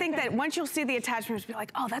 because I think that once you'll see the attachments, you'll be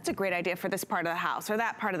like, oh, that's a great idea for this part of the house or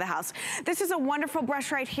that part of the house. This is a wonderful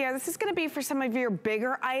brush right here. This is gonna be for some of your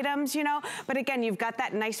bigger items, you know, but again, you've got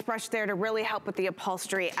that nice brush there to really help with the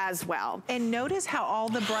upholstery as well. And notice how all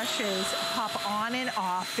the brushes pop on and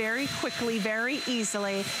off very quickly, very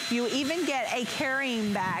easily. You even get a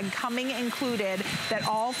carrying bag coming included that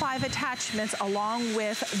all 5 attachments along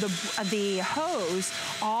with the hose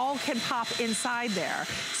all can pop inside there.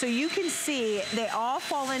 So you can see they all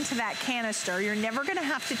fall into that canister. You're never gonna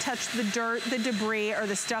have to touch the dirt, the debris, or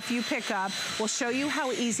the stuff you pick up. We'll show you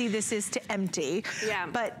how easy this is to empty. Yeah.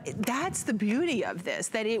 But that's the beauty of this,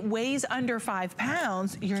 that it weighs under 5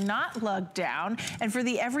 pounds. You're not lugged down. And for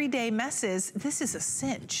the everyday messes, this is a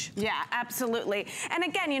cinch. Yeah, absolutely. And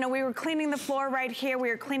again, you know, we were cleaning the floor right here. We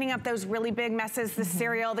were cleaning up those really big messes, the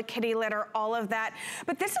cereal, the kitty litter, all of that.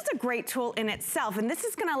 But this is a great tool in itself, and this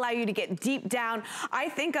is gonna allow you to get deep down. I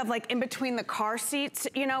think of like in between the car seats,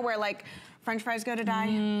 you know, where like French fries go to die,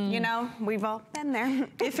 you know, we've all been there.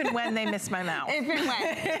 If and when they miss my mouth. If and when.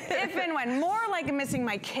 If and when. More like missing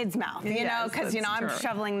my kid's mouth, you know, because, you know, I'm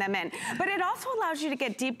shoveling them in. But it also allows you to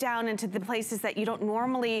get deep down into the places that you don't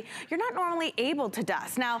normally, you're not normally able to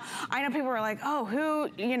dust. Now, I know people are like, oh, who,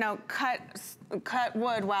 you know, cut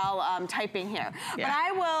wood while typing here. Yeah. But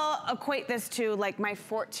I will equate this to like my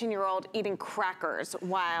 14-year-old eating crackers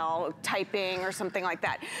while typing or something like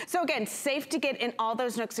that. So again, safe to get in all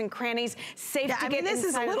those nooks and crannies, safe to get this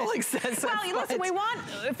is a little this. excessive. Well, listen, we want,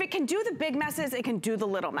 if it can do the big messes, it can do the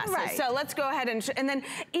little messes. Right. So let's go ahead and then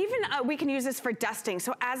even we can use this for dusting.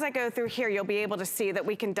 So as I go through here, you'll be able to see that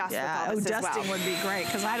we can dust with all this as well. Dusting would be great,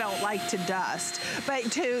 because I don't like to dust. But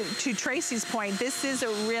to Tracy's point, this is a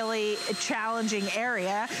really challenging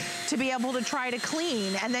area to be able to try to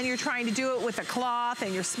clean, and then you're trying to do it with a cloth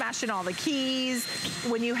and you're smashing all the keys.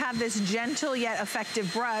 When you have this gentle yet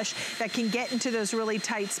effective brush that can get into those really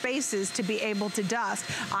tight spaces to be able to dust.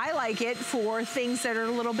 I like it for things that are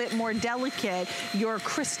a little bit more delicate, your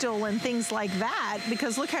crystal and things like that,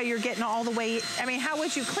 because look how you're getting all the way, I mean, how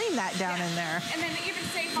would you clean that down in there? And then even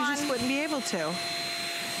safe You just wouldn't be able to.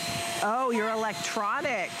 Oh, your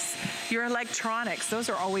electronics. Your electronics, those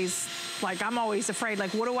are always, like, I'm always afraid,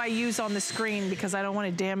 like, what do I use on the screen because I don't want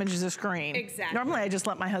to damage the screen. Exactly. Normally, I just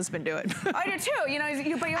let my husband do it. I do too, you know,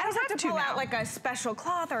 but you always have to pull out now. like a special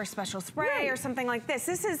cloth or a special spray or something like this.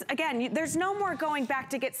 This is, again, there's no more going back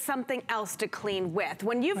to get something else to clean with.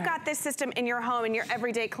 When you've got this system in your home and your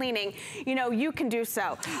everyday cleaning, you know, you can do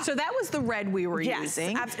so. So that was the red we were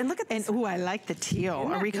using. Yes, and look at this. And, ooh, I like the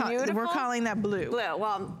teal. Isn't that beautiful? We're calling that blue. Blue,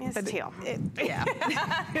 well, it's teal. Yeah.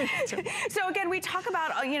 So again, we talk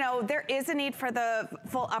about, you know, there is a need for the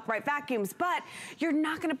full upright vacuums, but you're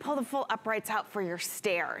not gonna pull the full uprights out for your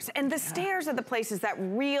stairs. And the stairs are the places that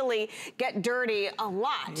really get dirty a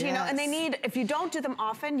lot, you know, and they need, if you don't do them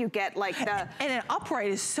often, you get like the... And an upright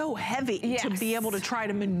is so heavy to be able to try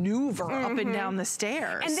to maneuver up and down the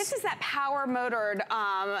stairs. And this is that power motored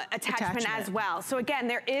attachment as well. So again,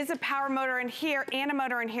 there is a power motor in here and a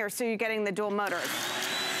motor in here, so you're getting the dual motors.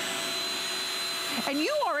 And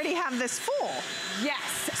you already have this full.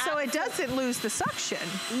 Yes. So it doesn't lose the suction.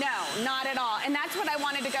 No, not at all. And that's what I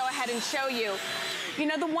wanted to go ahead and show you. You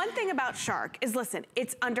know, the one thing about Shark is, listen,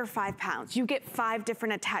 it's under 5 pounds. You get 5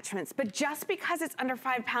 different attachments, but just because it's under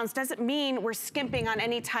 5 pounds doesn't mean we're skimping on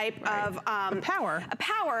any type of power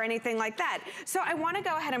or anything like that. So I want to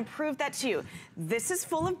go ahead and prove that to you. This is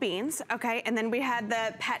full of beans, okay? And then we had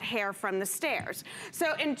the pet hair from the stairs.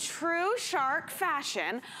 So in true Shark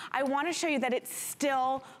fashion, I want to show you that it's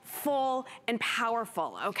still full and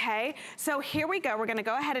powerful, okay? So here we go. We're going to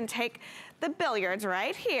go ahead and take the billiards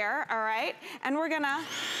right here, all right? And we're gonna...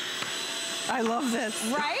 I love this.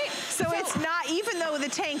 Right? So it's not, even though the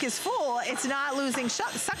tank is full, it's not losing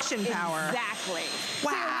suction power. Exactly. Wow. So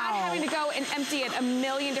you're not having to go and empty it a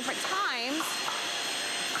million different times.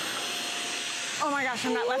 Oh my gosh,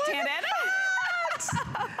 I'm not left-handed. Look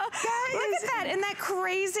at that, isn't that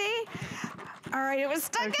crazy? All right, it was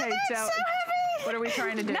stuck in there, it's so heavy. What are we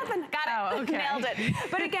trying to do? Nothing, got it, oh, okay. Nailed it.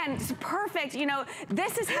 But again, it's perfect, you know,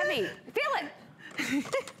 this is heavy. Feel it.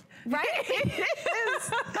 Right?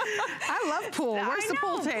 I love pool. Where's the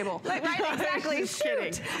pool table? Like, right, exactly. Just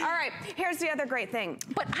kidding. All right, here's the other great thing.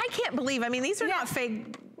 But I can't believe, I mean, these are not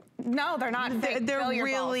fake No, they're not. They're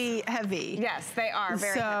really heavy. Yes, they are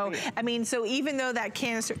very heavy. I mean, so even though that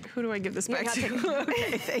canister, who do I give this back to?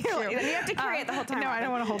 Okay, thank you. You have to carry it the whole time. No, I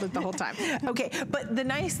don't want to hold it the whole time. Okay, but the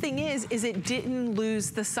nice thing is it didn't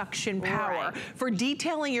lose the suction power. Right. For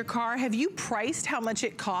detailing your car, have you priced how much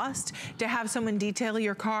it cost to have someone detail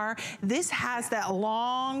your car? This has that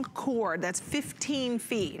long cord that's 15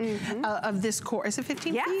 feet of this cord. Is it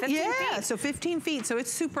 15 feet? 15 feet. So 15 feet, so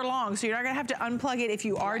it's super long. So you're not gonna have to unplug it. If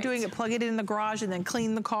you are doing it, plug it in the garage and then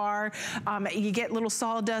clean the car. You get little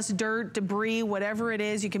sawdust, dirt, debris, whatever it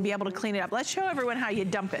is, you can be able to clean it up. Let's show everyone how you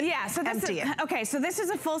dump it. Yeah, so empty it. Okay, so this is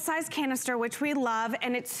a full-size canister, which we love,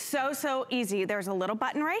 and it's so easy. There's a little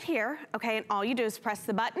button right here, okay, and all you do is press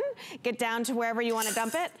the button, get down to wherever you want to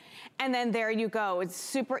dump it, and then there you go. It's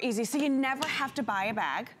super easy. So you never have to buy a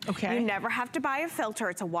bag. Okay. You never have to buy a filter.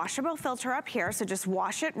 It's a washable filter up here, so just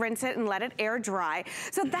wash it, rinse it, and let it air dry.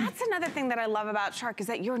 So that's another thing that I love about Shark is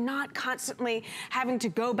that you're not constantly having to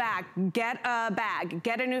go back, get a bag,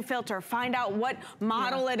 get a new filter, find out what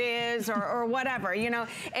model it is or whatever. You know,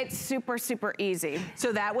 it's super easy.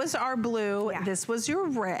 So that was our blue. This was your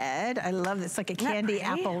red. I love this, like a candy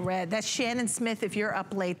apple red. That's Shannon Smith. If you're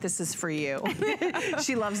up late, this is for you.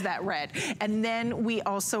 She loves that red. And then we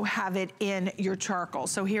also have it in your charcoal.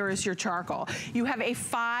 So here is your charcoal. You have a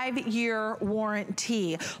 5-year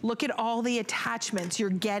warranty. Look at all the attachments. You're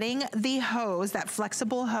getting the hose, that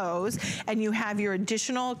flexible hose, and you have your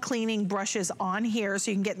additional cleaning brushes on here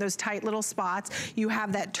so you can get those tight little spots. You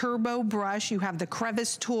have that turbo brush, you have the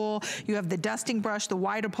crevice tool, you have the dusting brush, the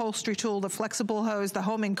wide upholstery tool, the flexible hose, the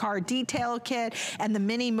home and car detail kit, and the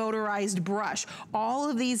mini motorized brush. All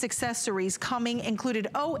of these accessories coming included.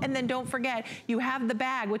 Oh, and then don't forget, you have the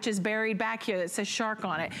bag, which is buried back here that says Shark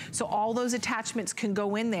on it. So all those attachments can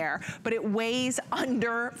go in there, but it weighs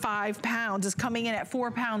under 5 pounds. It's coming in at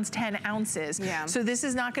 4 pounds, 10 ounces. Yeah. So this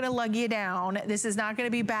is not gonna lug you down. This is not gonna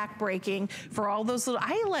be back-breaking for all those little,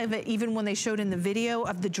 I love it even when they showed in the video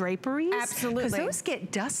of the draperies. Absolutely. Because those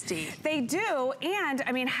get dusty. They do, and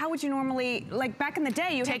I mean, how would you normally, like back in the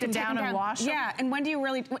day, you Take had to them down and wash them? Yeah, and when do you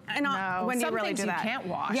really, and No, when do you some really things do you that? can't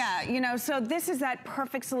wash. Yeah, you know, so this is that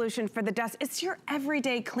perfect solution for the dust. It's your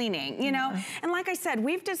everyday cleaning, you know? And like I said,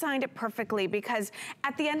 we've designed it perfectly because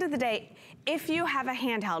at the end of the day, if you have a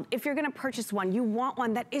handheld, if you're gonna purchase one, you want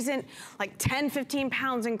one that isn't like 10, 15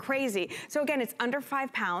 pounds and crazy. So again, it's under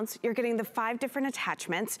 5 pounds. You're getting the 5 different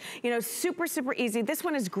attachments. You know, super easy. This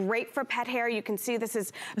one is great for pet hair. You can see this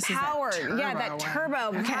is powered. Yeah, that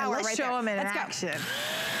turbo power let's right show there. them in Let's go. action.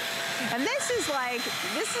 And this is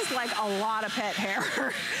like a lot of pet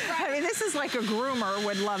hair. I mean, this is like a groomer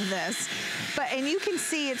would love this. And you can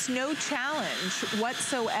see it's no challenge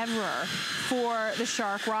whatsoever for the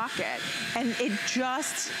Shark Rocket. And it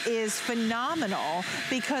just is phenomenal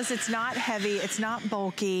because it's not heavy, it's not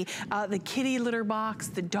bulky. The kitty litter box,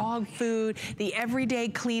 the dog food, the everyday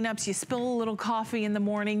cleanups, you spill a little coffee in the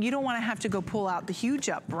morning, you don't wanna have to go pull out the huge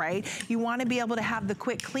up, right? You wanna be able to have the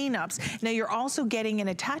quick cleanups. Now you're also getting an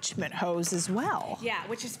attachment hose as well. Yeah,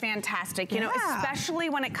 which is fantastic. You know, especially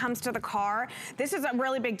when it comes to the car. This is a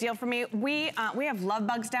really big deal for me. We have love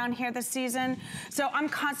bugs down here this season, so I'm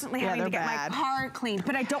constantly having to get my car cleaned,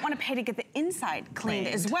 but I don't want to pay to get the inside cleaned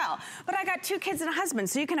as well. But I got 2 kids and a husband,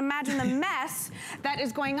 so you can imagine the mess that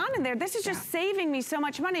is going on in there. This is just saving me so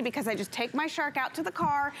much money because I just take my Shark out to the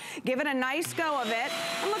car, give it a nice go of it,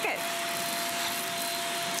 and look at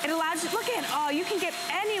it allows you, look at, oh, you can get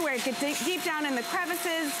anywhere, get deep down in the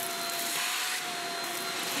crevices.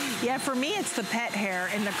 Yeah, for me, it's the pet hair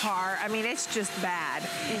in the car. I mean, it's just bad.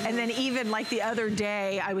 And then even like the other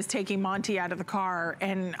day, I was taking Monty out of the car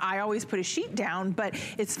and I always put a sheet down, but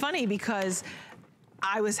it's funny because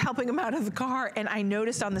I was helping him out of the car and I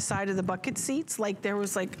noticed on the side of the bucket seats, like there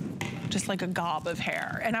was like, just like a gob of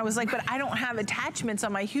hair. And I was like, but I don't have attachments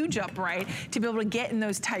on my huge upright to be able to get in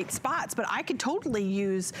those tight spots. But I could totally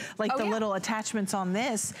use like the little attachments on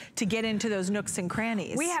this to get into those nooks and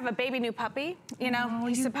crannies. We have a baby new puppy, you know,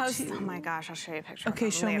 he's supposed to, oh my gosh, I'll show you a picture. Okay,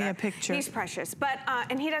 show me a picture. He's precious, but,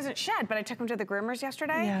 and he doesn't shed, but I took him to the groomers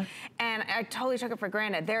yesterday and I totally took it for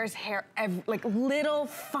granted. There's hair, like little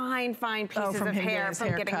fine pieces of hair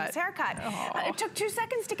from getting his haircut. It took 2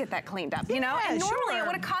 seconds to get that cleaned up, you know? And normally it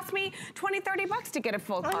would have cost me 20, 30 bucks to get a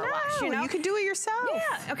full car wash, you know? You could do it yourself.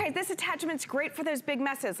 Yeah, okay, this attachment's great for those big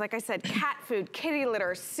messes. Like I said, cat food, kitty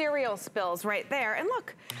litter, cereal spills right there. And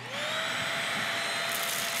look.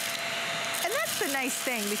 And that's the nice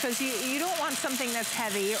thing, because you don't want something that's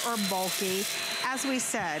heavy or bulky. As we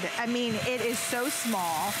said, I mean, it is so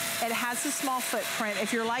small. It has a small footprint.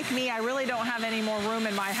 If you're like me, I really don't have any more room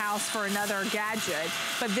in my house for another gadget.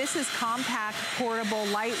 But this is compact, portable,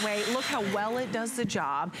 lightweight. Look how well it does the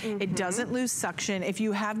job. It doesn't lose suction. If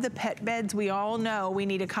you have the pet beds, we all know we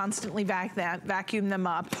need to constantly vacuum them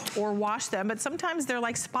up or wash them, but sometimes they're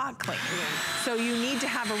like spot clean. So you need to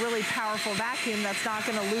have a really powerful vacuum that's not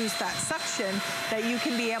gonna lose that suction, that you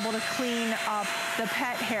can be able to clean up the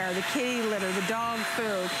pet hair, the kitty litter, the dog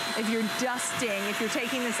food. If you're dusting, if you're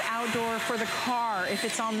taking this outdoor for the car, if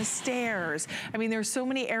it's on the stairs. I mean, there's so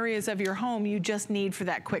many areas of your home you just need for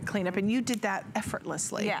that quick cleanup, and you did that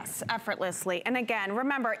effortlessly. Yes, effortlessly. And again,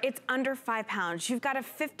 remember, it's under 5 pounds. You've got a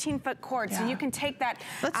 15-foot cord, so you can take that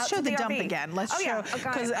Let's show the dump again. Let's show,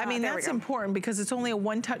 because I mean, that's important because it's only a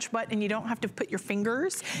one-touch button. You don't have to put your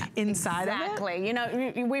fingers inside of it. Exactly. You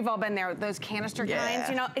know, we've all been there, those canister kinds,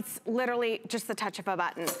 you know, it's literally just the touch of a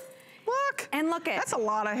button. Look. And look at that's a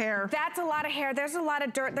lot of hair. That's a lot of hair. There's a lot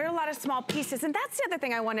of dirt. There are a lot of small pieces. And that's the other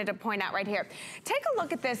thing I wanted to point out right here. Take a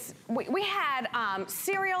look at this. We had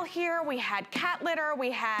cereal here. We had cat litter.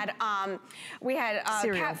 We had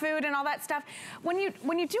cat food and all that stuff. When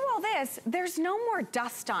you do all this, there's no more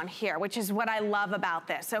dust on here, which is what I love about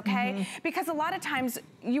this, okay? Because a lot of times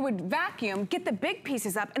you would vacuum, get the big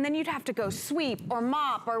pieces up, and then you'd have to go sweep or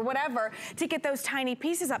mop or whatever to get those tiny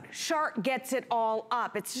pieces up. Shark gets it all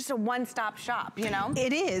up. It's just a one-stop shop, you know?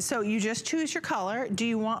 It is. So you just choose your color. Do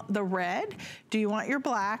you want the red? Do you want your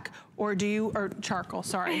black? Or charcoal,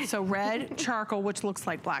 sorry. So red, charcoal, which looks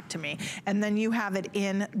like black to me. And then you have it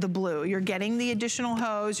in the blue. You're getting the additional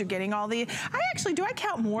hose, you're getting all the, do I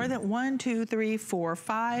count more than 1, 2, 3, 4,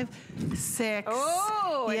 5, 6?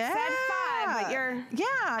 Oh, it said 5, but you're... Yeah,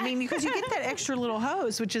 I mean, because you get that extra little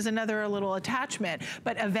hose, which is another little attachment.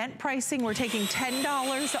 But event pricing, we're taking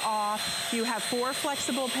 $10 off. You have 4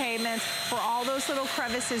 flexible payments for all those little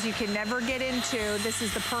crevices you can never get into. This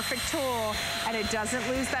is the perfect tool, and it doesn't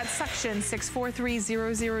lose that suction.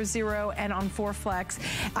 643000 and on 4Flex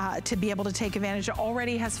to be able to take advantage. It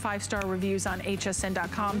already has 5-star reviews on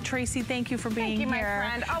hsn.com. Tracy, thank you for being here. Thank you, my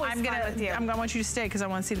friend. Always fun with you. I'm gonna want you to stay because I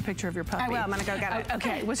want to see the picture of your puppy. I will. I'm gonna go get it.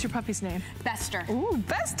 Okay. What's your puppy's name? Bester. Ooh,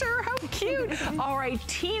 Bester. How cute. All right,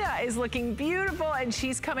 Tina is looking beautiful, and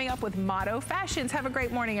she's coming up with Motto Fashions. Have a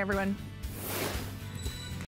great morning, everyone.